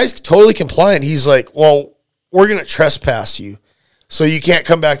 the guy's totally compliant. He's like, well, we're going to trespass you, so you can't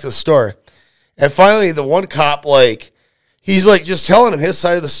come back to the store. And finally, the one cop, like, he's like just telling him his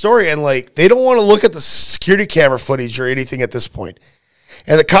side of the story, and like, they don't want to look at the security camera footage or anything at this point.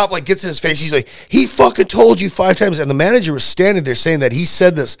 And the cop like gets in his face. He's like, he fucking told you 5 times. And the manager was standing there saying that he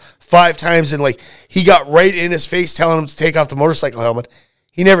said this 5 times. And like, he got right in his face telling him to take off the motorcycle helmet.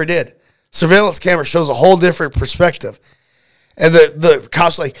 He never did. Surveillance camera shows a whole different perspective. And the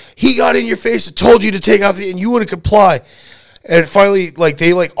cop's like, he got in your face and told you to take off and you wouldn't comply. And finally, like,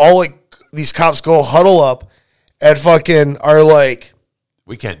 they like all like these cops go huddle up and fucking are like,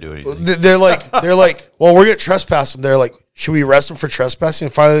 We can't do anything. they're like, well, we're going to trespass him. They're like, should we arrest him for trespassing?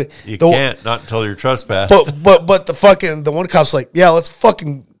 And finally, You can't, not until you're trespassed. But the one cop's like, yeah, let's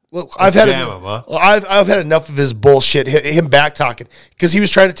fucking. I've had scam him, huh? I've had enough of his bullshit. Him back talking because he was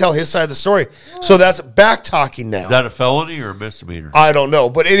trying to tell his side of the story. So that's back talking now. Is that a felony or a misdemeanor? I don't know,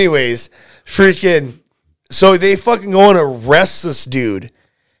 but anyways, freaking. So they fucking go and arrest this dude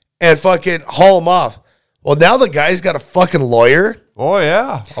and fucking haul him off. Well, now the guy's got a fucking lawyer. Oh,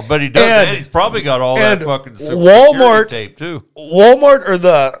 yeah. I'll bet he does. And he's probably got all that fucking Walmart tape, too. Walmart or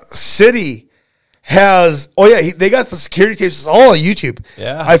the city has, they got the security tapes. It's all on YouTube.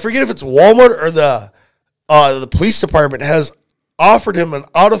 Yeah. I forget if it's Walmart or the police department has offered him an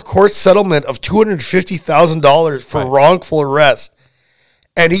out-of-court settlement of $250,000 for wrongful arrest.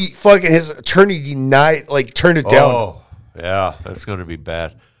 And his attorney turned it down. Oh, yeah. That's going to be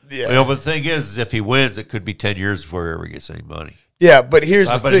bad. Yeah. You know, but the thing is, if he wins, it could be 10 years before he ever gets any money. Yeah, but here's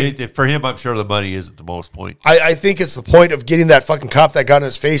the thing. For him, I'm sure the money isn't the most point. I think it's the point of getting that fucking cop that got in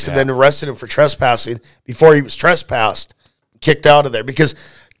his face and then arrested him for trespassing before he was trespassed, kicked out of there. Because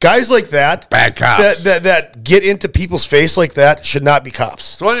guys like that, Bad cops. that get into people's face like that should not be cops.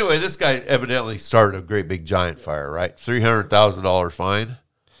 So anyway, this guy evidently started a great big giant fire, right? $300,000 fine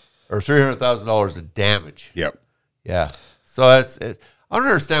or $300,000 of damage. Yep. Yeah. So that's it. I don't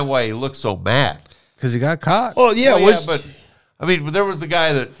understand why he looks so mad. Because he got caught. Well, yeah, But I mean, there was the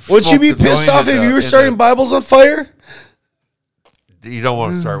guy that. would you be smoked a pissed joint off if you were in starting Bibles on fire? You don't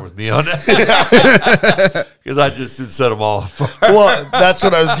want to start with me on that because I just would set them all on fire. Well, that's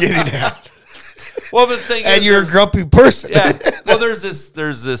what I was getting at. Well, the thing And is, you're a grumpy person. yeah. Well, there's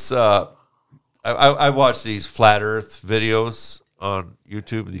this. I watch these flat Earth videos on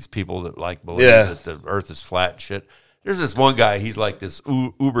YouTube. These people that believe that the Earth is flat and shit. There's this one guy. He's like this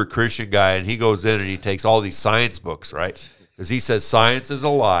uber Christian guy, and he goes in and he takes all these science books, right? Because he says science is a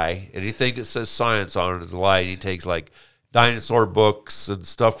lie. Anything that says science on it is a lie. And he takes like dinosaur books and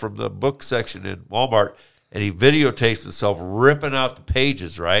stuff from the book section in Walmart, and he videotapes himself ripping out the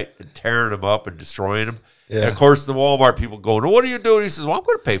pages, right, and tearing them up and destroying them. Yeah. And of course, the Walmart people going, "What are you doing?" He says, "Well, I'm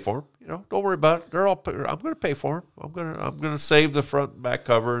going to pay for them. You know, don't worry about it. I'm going to pay for them. I'm going to save the front and back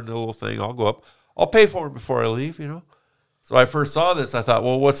cover and the little thing. I'll go up. I'll pay for them before I leave. You know." So I first saw this. I thought,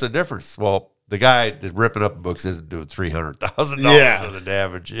 well, what's the difference? Well, the guy that's ripping up books isn't doing $300,000 of the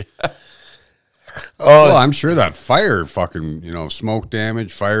damage. Well, I'm sure that fire fucking, smoke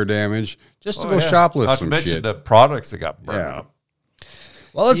damage, fire damage, just to go shoplift Not some to mention shit. the products that got burned up.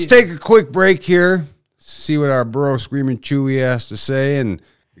 Well, let's take a quick break here, see what our bro Screaming Chewy has to say, and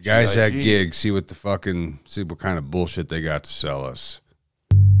the guys at Gig, see what kind of bullshit they got to sell us.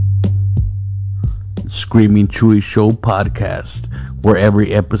 Screaming Chewy Show podcast, where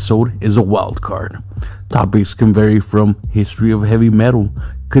every episode is a wild card. Topics can vary from history of heavy metal,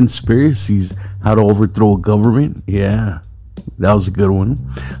 conspiracies, how to overthrow a government, yeah, that was a good one,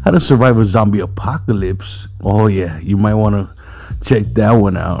 how to survive a zombie apocalypse, oh yeah, you might want to check that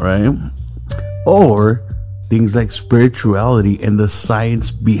one out, right? Or things like spirituality and the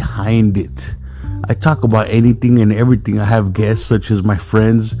science behind it. I talk about anything and everything. I have guests such as my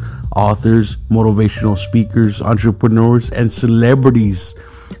friends authors, motivational speakers, entrepreneurs, and celebrities.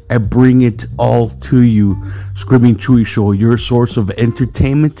 I bring it all to you. Screaming Chewy Show, your source of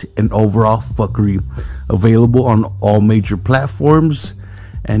entertainment and overall fuckery. Available on all major platforms.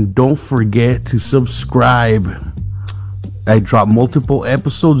 And don't forget to subscribe. I drop multiple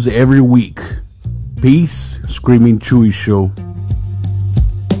episodes every week. Peace. Screaming Chewy Show.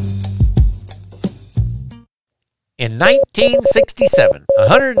 In 1967,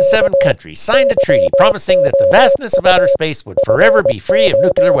 107 countries signed a treaty promising that the vastness of outer space would forever be free of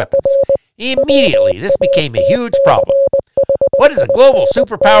nuclear weapons. Immediately, this became a huge problem. What is a global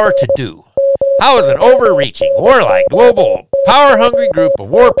superpower to do? How is an overreaching, warlike, global, power-hungry group of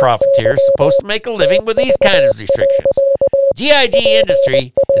war profiteers supposed to make a living with these kinds of restrictions? GIG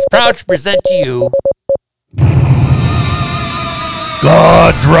Industry is proud to present to you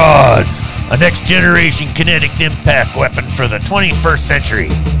God's Rods, a next-generation kinetic impact weapon for the 21st century.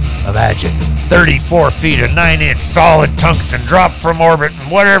 Imagine 34 feet of 9-inch solid tungsten dropped from orbit in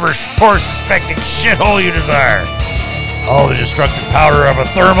whatever poor-suspecting shithole you desire. All the destructive power of a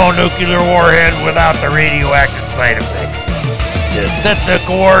thermonuclear warhead without the radioactive side effects. Just set the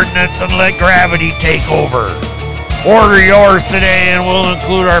coordinates and let gravity take over. Order yours today and we'll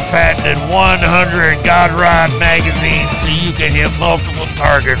include our patented 100 God Rod magazines so you can hit multiple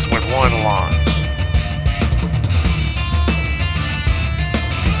targets with one launch.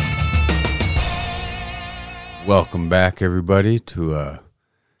 Welcome back, everybody, to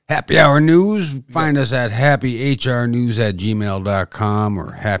Happy Hour News. Find us at happyhrnews@gmail.com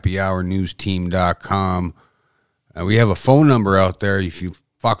or happyhournewsteam.com. We have a phone number out there if you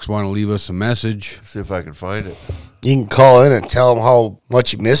fucks want to leave us a message. See if I can find it. You can call in and tell them how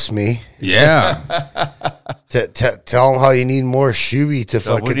much you miss me. Yeah. Tell them how you need more Shuby to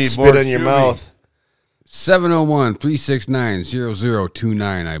fucking need spit more on your Shuby. mouth.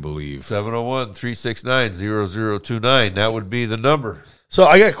 701-369-0029, I believe. 701-369-0029. That would be the number. So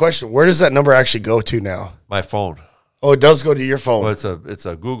I got a question. Where does that number actually go to now? My phone. Oh, it does go to your phone. Well, it's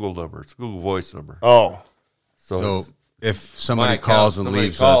a Google number. It's a Google Voice number. Oh. So it's if somebody my calls account. and Somebody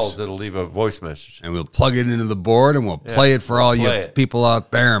leaves calls, us, it'll leave a voice message. and we'll plug it into the board, and we'll play it for all you play it. people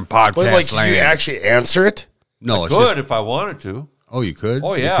out there in podcast But like, land. you actually answer it? No, it's Could just, if I wanted to. oh, you could?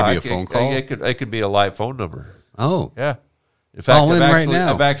 Oh yeah, It could be a phone call. It could be a live phone number. Oh, Yeah. In fact, Call in right now.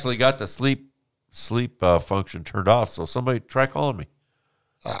 I've actually got the sleep function turned off. So somebody try calling me.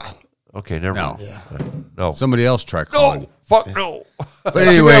 Okay, never No. mind. No. somebody else try calling. No. Fuck no. But Too bad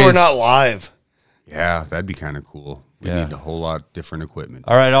anyways, we're not live. yeah, that'd be kind of cool. We Yeah. need a whole lot different equipment.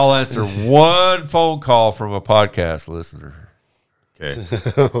 All right, I'll answer one phone call from a podcast listener. Okay.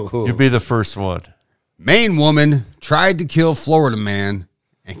 You'll be the first one. Maine woman tried to kill Florida man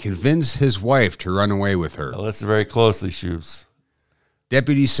and convince his wife to run away with her. Now, listen very closely, Shoes.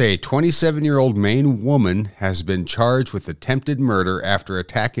 Deputies say 27-year-old Maine woman has been charged with attempted murder after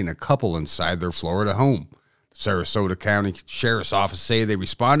attacking a couple inside their Florida home. The Sarasota County Sheriff's Office say they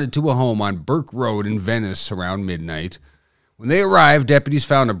responded to a home on Burke Road in Venice around midnight. When they arrived, deputies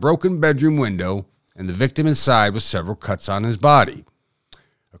found a broken bedroom window and the victim inside with several cuts on his body.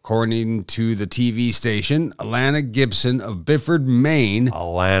 According to the TV station, Alana Gibson of Bifford, Maine,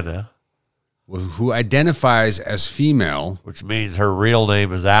 Alana, who identifies as female, which means her real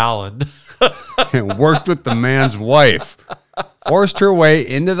name is Alan. and worked with the man's wife, forced her way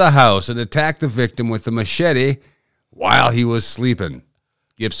into the house and attacked the victim with a machete while he was sleeping.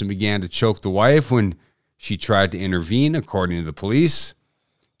 Gibson began to choke the wife when she tried to intervene, according to the police.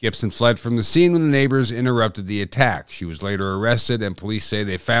 Gibson fled from the scene when the neighbors interrupted the attack. She was later arrested, and police say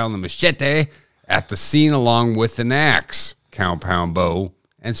they found the machete at the scene along with an axe, compound bow,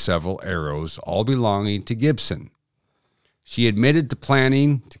 and several arrows, all belonging to Gibson. She admitted to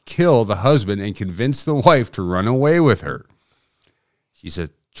planning to kill the husband and convinced the wife to run away with her. She's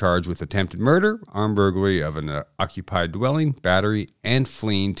charged with attempted murder, armed burglary of an occupied dwelling, battery, and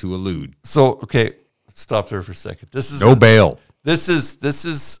fleeing to elude. So, okay, let's stop there for a second. This is No bail. This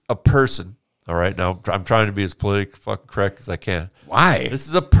is a person. All right, now I'm trying to be as politically fucking correct as I can. Why? This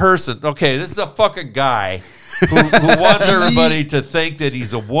is a person. Okay, this is a fucking guy who wants everybody to think that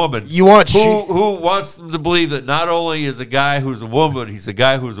he's a woman. You want who wants them to believe that not only is a guy who's a woman, he's a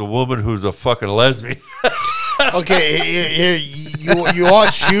guy who's a woman who's a fucking lesbian. Okay, you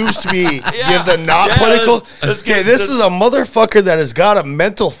want Shoes to be give the not Yeah, political. let's Okay, get this is a motherfucker that has got a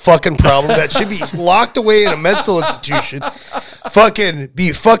mental fucking problem that should be locked away in a mental institution. Fucking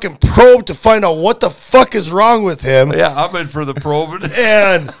be fucking probed to find out what the fuck is wrong with him. Yeah, I'm in for the probing.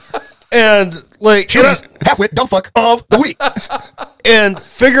 And like Chewy's half-wit dumb fuck of the week. and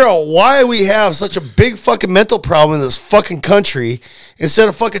figure out why we have such a big fucking mental problem in this fucking country instead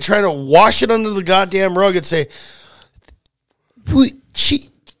of fucking trying to wash it under the goddamn rug and say,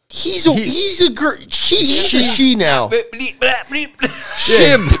 he's a girl, she's a she now.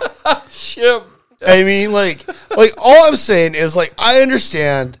 Shim. I mean, like all I'm saying is, like, I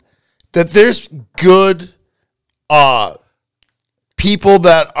understand that there's good people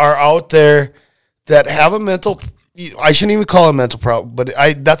that are out there that have a mental, I shouldn't even call it a mental problem, but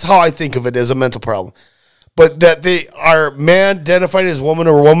that's how I think of it, as a mental problem. But that they are man identified as woman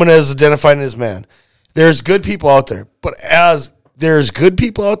or woman as identified as man. There's good people out there. But as there's good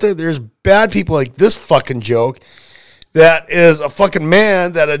people out there, there's bad people like this fucking joke that is a fucking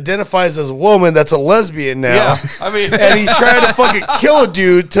man that identifies as a woman that's a lesbian now. Yeah, I mean, and he's trying to fucking kill a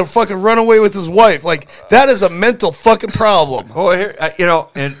dude to fucking run away with his wife. Like, that is a mental fucking problem. Well, here,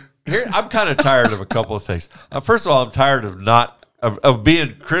 here I'm kind of tired of a couple of things. First of all, I'm tired of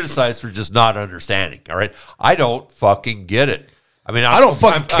being criticized for just not understanding. All right, I don't fucking get it. I mean, I don't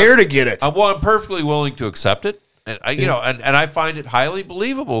fucking care to get it. I'm perfectly willing to accept it, and I find it highly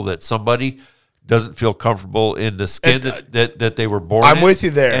believable that somebody doesn't feel comfortable in the skin that they were born in. I'm with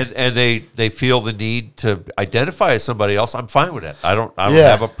you there. And they feel the need to identify as somebody else. I'm fine with that. I don't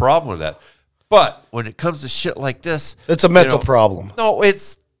have a problem with that. But when it comes to shit like this, it's a mental problem. No,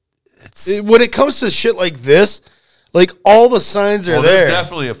 it's when it comes to shit like this, like, all the signs are there. There's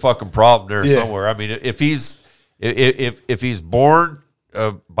definitely a fucking problem there somewhere. I mean, if he's born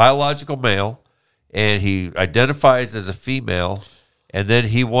a biological male and he identifies as a female, and then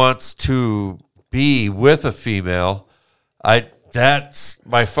he wants to be with a female, that's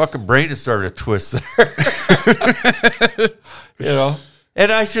my fucking brain has started to twist there. And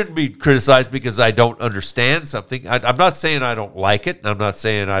I shouldn't be criticized because I don't understand something. I'm not saying I don't like it. I'm not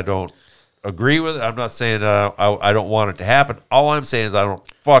saying I don't agree with it. I'm not saying I don't want it to happen. All I'm saying is I don't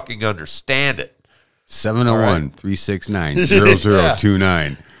fucking understand it.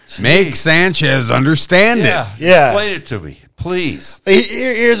 701-369-0029. Make Sanchez understand it. Yeah. Explain it to me, please.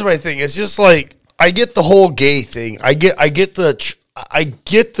 Here's my thing. It's just like, I get the whole gay thing. I get the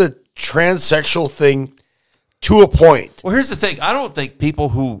transsexual thing to a point. Well, here's the thing. I don't think people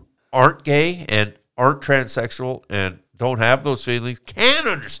who aren't gay and aren't transsexual and don't have those feelings can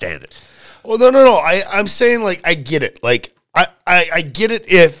understand it. Well, no. I'm saying, like, I get it. Like, I get it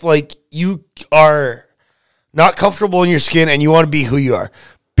if, like, you are not comfortable in your skin and you want to be who you are.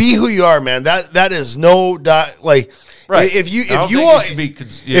 Be who you are, man. That is like, right. If you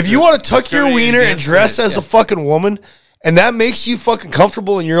want to tuck your wiener and dress as a fucking woman, and that makes you fucking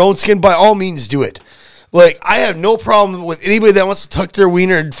comfortable in your own skin, by all means do it. Like, I have no problem with anybody that wants to tuck their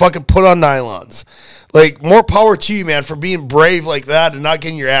wiener and fucking put on nylons. Like, more power to you, man, for being brave like that and not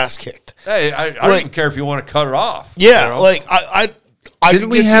getting your ass kicked. Hey, I don't even care if you want to cut it off. Yeah, like, Didn't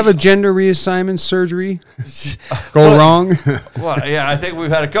we have a gender reassignment surgery go wrong? Well, yeah, I think we've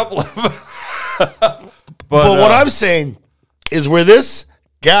had a couple of them. But what I'm saying is, where this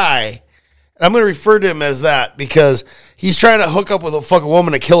guy, and I'm going to refer to him as that because he's trying to hook up with a fucking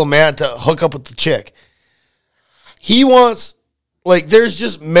woman to kill a man to hook up with the chick. He wants, like, there's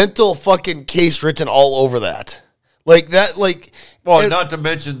just mental fucking case written all over that. Like that, like. Well, not to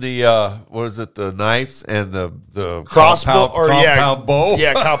mention the what is it? The knives and the crossbow compound bow.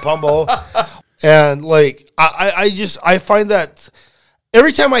 Yeah, compound bow. And like, I find that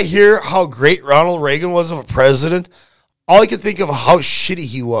every time I hear how great Ronald Reagan was of a president, all I can think of how shitty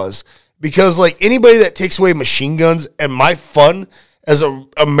he was. Because, like, anybody that takes away machine guns and my fun as an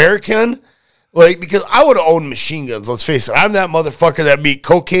American, like, because I would have owned machine guns. Let's face it, I'm that motherfucker that beat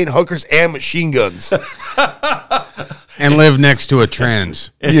cocaine, hookers, and machine guns. And live next to a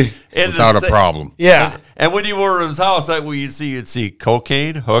trans without a problem. Yeah. And when you were in his house, that way you'd see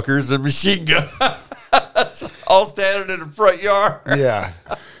cocaine, hookers, and machine gun all standing in the front yard. Yeah.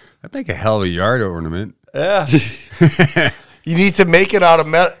 That'd make a hell of a yard ornament. Yeah. You need to make it out of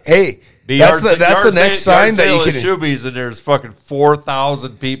metal. Hey, that's the next sign that you can. Shoebies, and there's fucking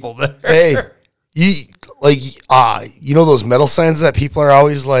 4,000 people there. Hey, you know those metal signs that people are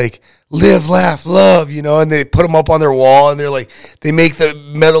always like, live, laugh, love, and they put them up on their wall, and they're like, they make the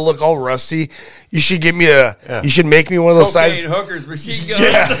metal look all rusty. You should give me you should make me one of those cocaine, signs. hookers, machine guns.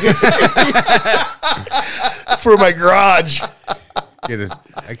 Yeah. For my garage.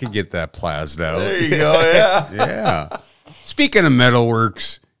 I could get that plazzed out. There you go. Yeah. Yeah. Speaking of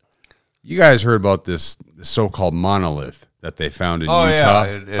metalworks, you guys heard about this so-called monolith that they found in Utah? Yeah.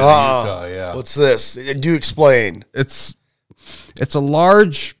 In Utah, yeah. What's this? Do explain. It's a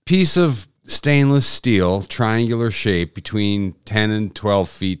large piece of stainless steel, triangular shape, between 10 and 12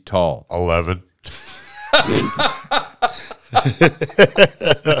 feet tall. 11.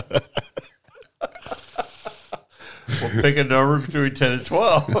 We'll pick a number between 10 and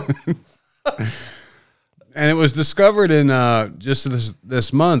 12. And it was discovered in just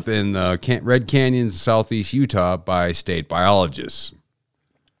this month in Red Canyons, southeast Utah, by state biologists.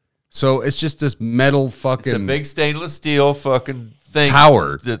 So it's just this metal fucking It's a big stainless steel fucking thing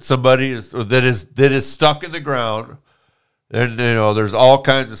tower that somebody that is stuck in the ground. And there's all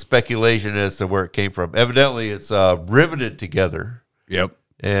kinds of speculation as to where it came from. Evidently, it's riveted together. Yep.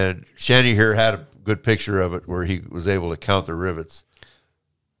 And Shanny here had a good picture of it where he was able to count the rivets.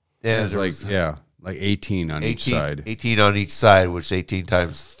 And It's like 18 on each side. 18 on each side, which 18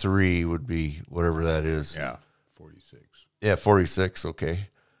 times 3 would be whatever that is. Yeah, 46. Yeah, 46. Okay.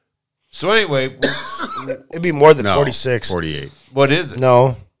 So anyway, It'd be more than No, 46. 48. what is it?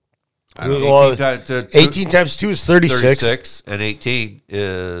 No. I don't know. Well, 18 18 times 2 is 36. 36 and 18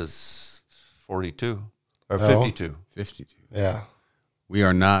 is 42 or No. 52. 52. Yeah. We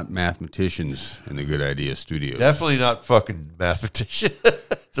are not mathematicians in the Good Idea Studio. Definitely not fucking mathematicians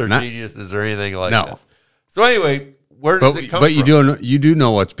or Not- geniuses or anything like No. that. So anyway, where does it come But from? you do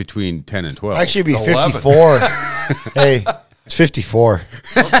know what's between 10 and 12. Actually, it'd be 11. 54. Hey, it's 54.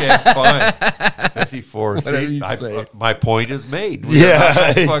 Okay, fine. 54. Whatever See, you say. my point is made. Yeah.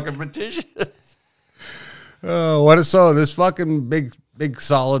 We're not fucking mathematicians. What is so this fucking big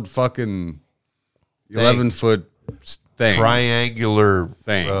solid fucking 11-foot thing. Triangular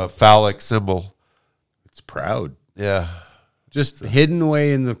Thing. phallic symbol. It's proud. Yeah. Just hidden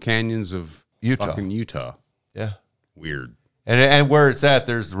away in the canyons of Utah. fucking Utah. Yeah. Weird. And where it's at,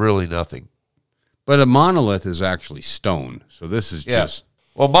 there's really nothing. But a monolith is actually stone. So this is Yeah. just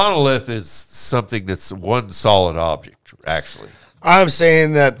Well, monolith is something that's one solid object, actually. I'm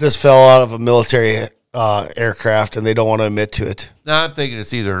saying that this fell out of a military aircraft and they don't want to admit to it. Now, I'm thinking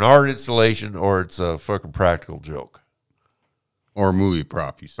it's either an art installation or it's a fucking practical joke. or a movie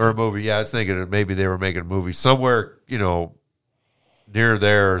prop. You said. Or a movie. Yeah, I was thinking that maybe they were making a movie somewhere, near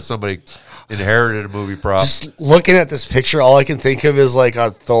there, or somebody inherited a movie prop. Just looking at this picture, all I can think of is like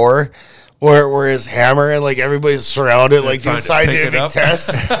on Thor, where his hammer and like everybody's surrounded, like doing trying to pick it scientific up.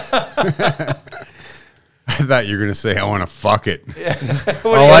 tests. I thought you were gonna say I want to fuck it. What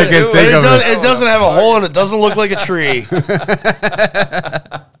All are I you can gonna think do? of is It doesn't have a hole and it doesn't look like a tree.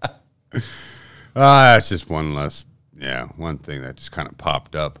 that's just one thing that just kind of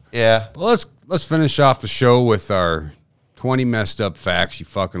popped up. Yeah. Well, let's finish off the show with our 20 messed up facts you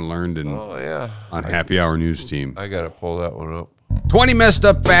fucking learned Oh, yeah. on Happy Hour News Team. I got to pull that one up. 20 messed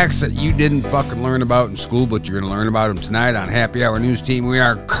up facts that you didn't fucking learn about in school, but you're going to learn about them tonight on Happy Hour News Team. We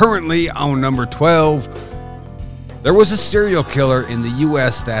are currently on number 12. There was a serial killer in the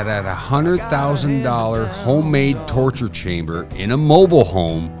U.S. that had a $100,000 homemade torture chamber in a mobile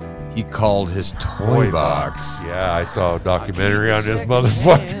home he called his toy box. Yeah, I saw a documentary on this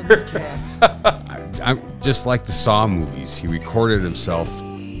motherfucker. I'm just like the Saw movies. He recorded himself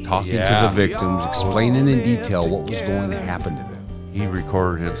talking to the victims, explaining in detail what was going to happen to them. He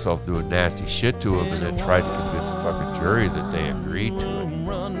recorded himself doing nasty shit to him and then tried to convince a fucking jury that they agreed to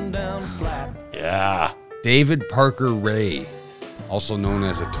it. Yeah. David Parker Ray, also known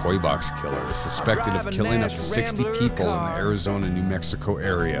as a toy box killer, is suspected of killing up to 60 people in the Arizona-New Mexico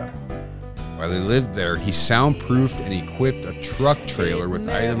area. While he lived there, he soundproofed and equipped a truck trailer with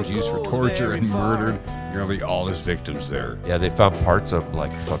items used for torture and murdered nearly all his victims there. Yeah, they found parts of him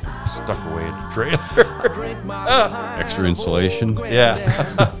like fucking stuck away in the trailer. Extra insulation.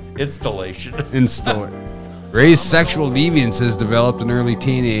 Yeah. Installation. Ray's sexual deviance has developed in early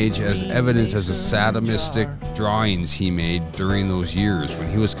teenage as evidence as the sadomastic drawings he made during those years. When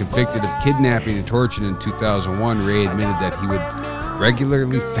he was convicted of kidnapping and torturing in 2001, Ray admitted that he would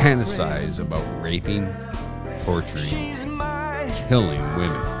regularly fantasize about raping, torturing, killing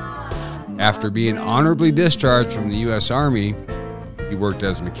women. After being honorably discharged from the U.S. Army, he worked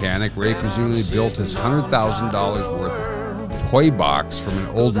as a mechanic. Ray presumably built his $100,000 worth of toy box from an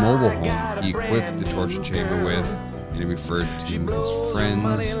old mobile home he equipped the torture chamber with, and he referred to his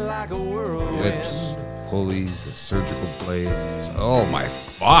friends, whips, pulleys, the surgical blades. Oh my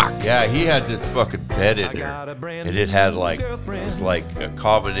fuck! Yeah, he had this fucking bed in there, and it had it was like a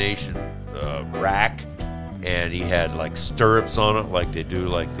combination rack, and he had like stirrups on it, like they do,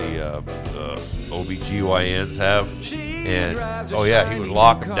 like the OBGYNs have. And oh yeah, he would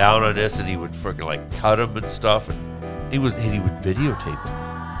lock them down on this, and he would freaking like cut them and stuff, and he would videotape it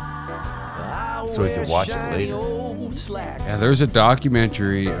so he could watch it later. Yeah, there's a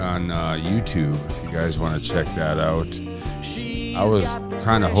documentary on YouTube if you guys want to check that out. I was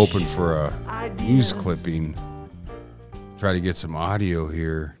kind of hoping for a news clipping, try to get some audio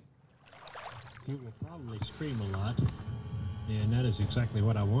here. He will probably scream a lot. And that is exactly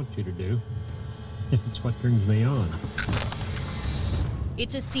what I want you to do. It's what turns me on.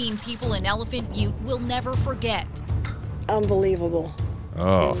 It's a scene people in Elephant Butte will never forget. Unbelievable.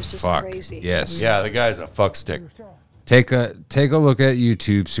 Oh, It was just fuck. crazy. Yes. Yeah, the guy's a fuckstick. Take a look at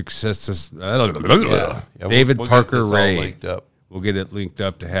YouTube. David we'll Parker get this all Ray. linked up. We'll get it linked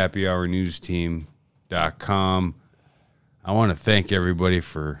up to happyhournewsteam.com. I want to thank everybody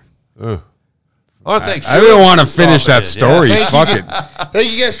for. I want to thank. I don't want to finish that story. story. Fuck it.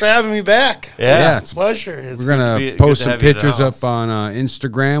 Thank you guys for having me back. Yeah, It's a pleasure. We're gonna good post to some have you in the pictures up house. on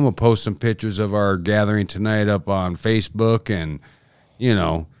Instagram. We'll post some pictures of our gathering tonight up on Facebook, and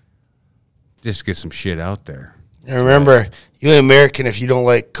just get some shit out there. And remember, you ain't American if you don't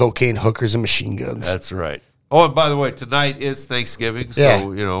like cocaine, hookers, and machine guns. That's right. Oh, and by the way, tonight is Thanksgiving, so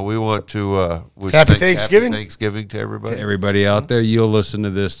Yeah. we want to wish Happy Thanksgiving. Happy Thanksgiving to everybody. To everybody out there, you'll listen to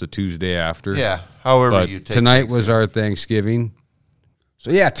this the Tuesday after. Yeah, however But you take tonight was our Thanksgiving.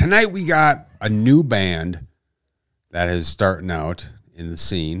 So yeah, tonight we got a new band that is starting out in the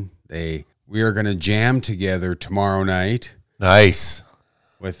scene. We are going to jam together tomorrow night. Nice.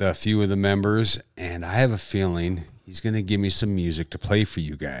 With a few of the members, and I have a feeling he's going to give me some music to play for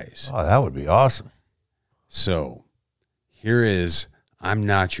you guys. Oh, that would be awesome. So, here is I'm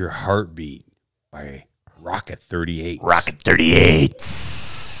Not Your Heartbeat by Rocket 38. Rocket 38.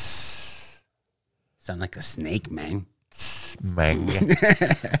 Sound like a snake, man. Mang.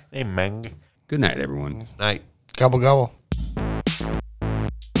 Hey, Mang. Good night, everyone. Night. Gobble, gobble.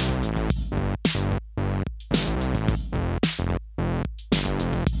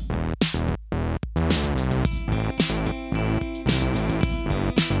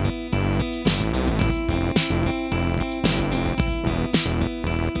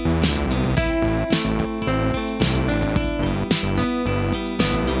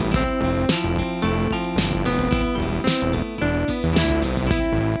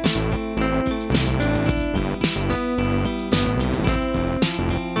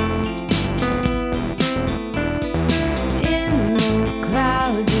 In the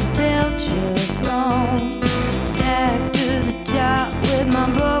clouds you built your throne, stacked to the top with my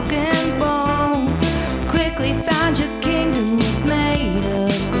broken bone. Quickly found your kingdom was made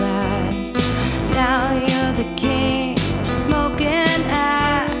of glass. Now you're the king of smoke and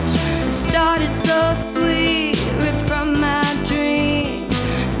ash. It started so sweet, ripped from my dreams.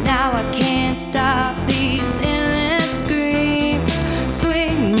 Now I can't stop these endless screams.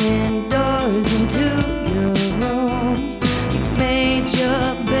 Swinging doors into your room. You made your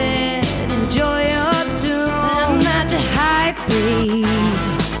bed, enjoy your tomb. I'm not your heartbeat.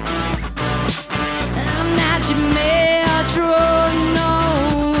 I'm not your metronome.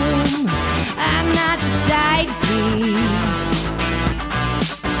 I'm not your side piece.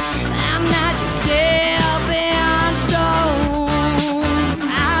 I'm not your stepping stone.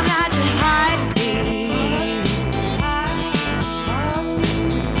 I'm not your heartbeat.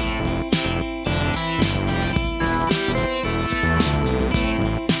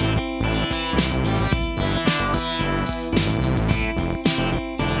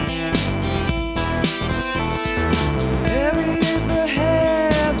 Heavy is the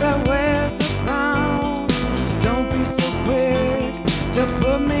head that wears the crown. Don't be so quick to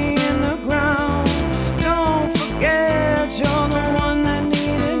put me in the ground. Don't forget you're the one that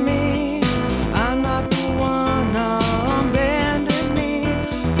needed me. I'm not the one, abandon me.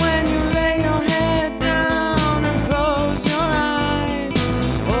 When you lay your head down and close your eyes,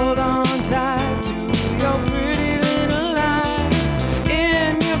 hold on tight to your pretty little life.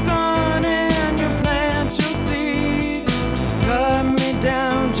 In your garden you plant your seed. Cut me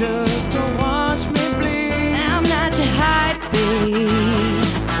down just to watch me bleed. I'm not your heartbeat.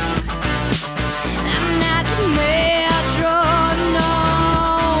 I'm not your metronome.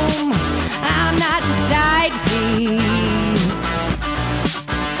 I'm not your side piece.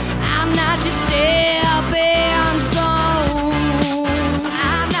 I'm not your stepping stone.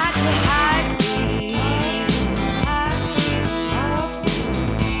 I'm not your heartbeat.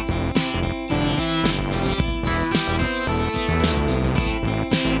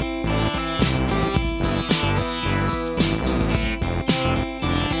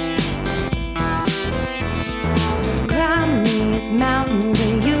 Climb these mountains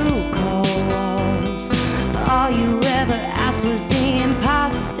that you call walls. All you ever asked was the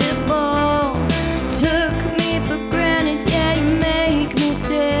impossible. Took me for granted, yeah, you make me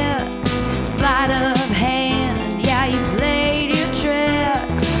sick. Sleight of hand, yeah, you played your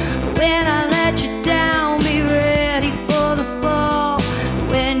tricks. When I let you down, be ready for the fall.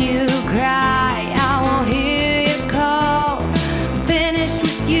 When you cry, I won't hear your calls. Finished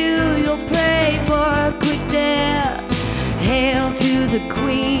with you, you'll pray for a quick death. Hey, the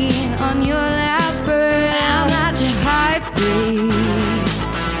queen on your last bird. I'm not your heartbeat.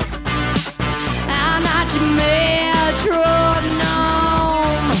 I'm not your metronome.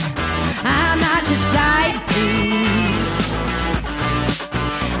 I'm not your side piece.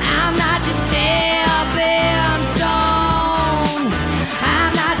 I'm not your stepping stone.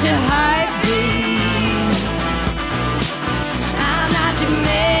 I'm not your heartbeat. I'm not your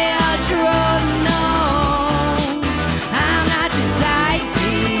metronome. I'm not your side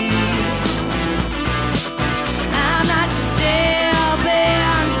piece. I'm not your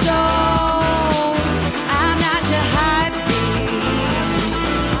stepping stone. I'm not your heartbeat.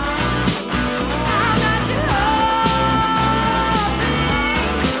 I'm not your heartbeat.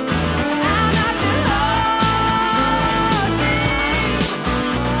 I'm not your heartbeat. I'm not your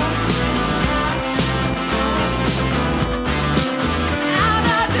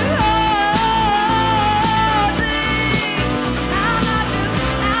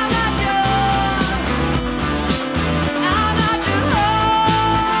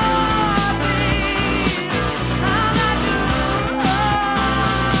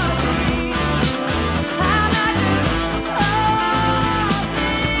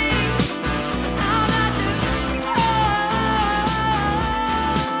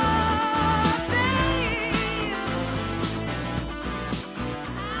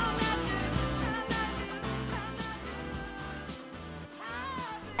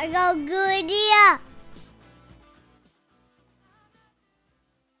I go good, yeah.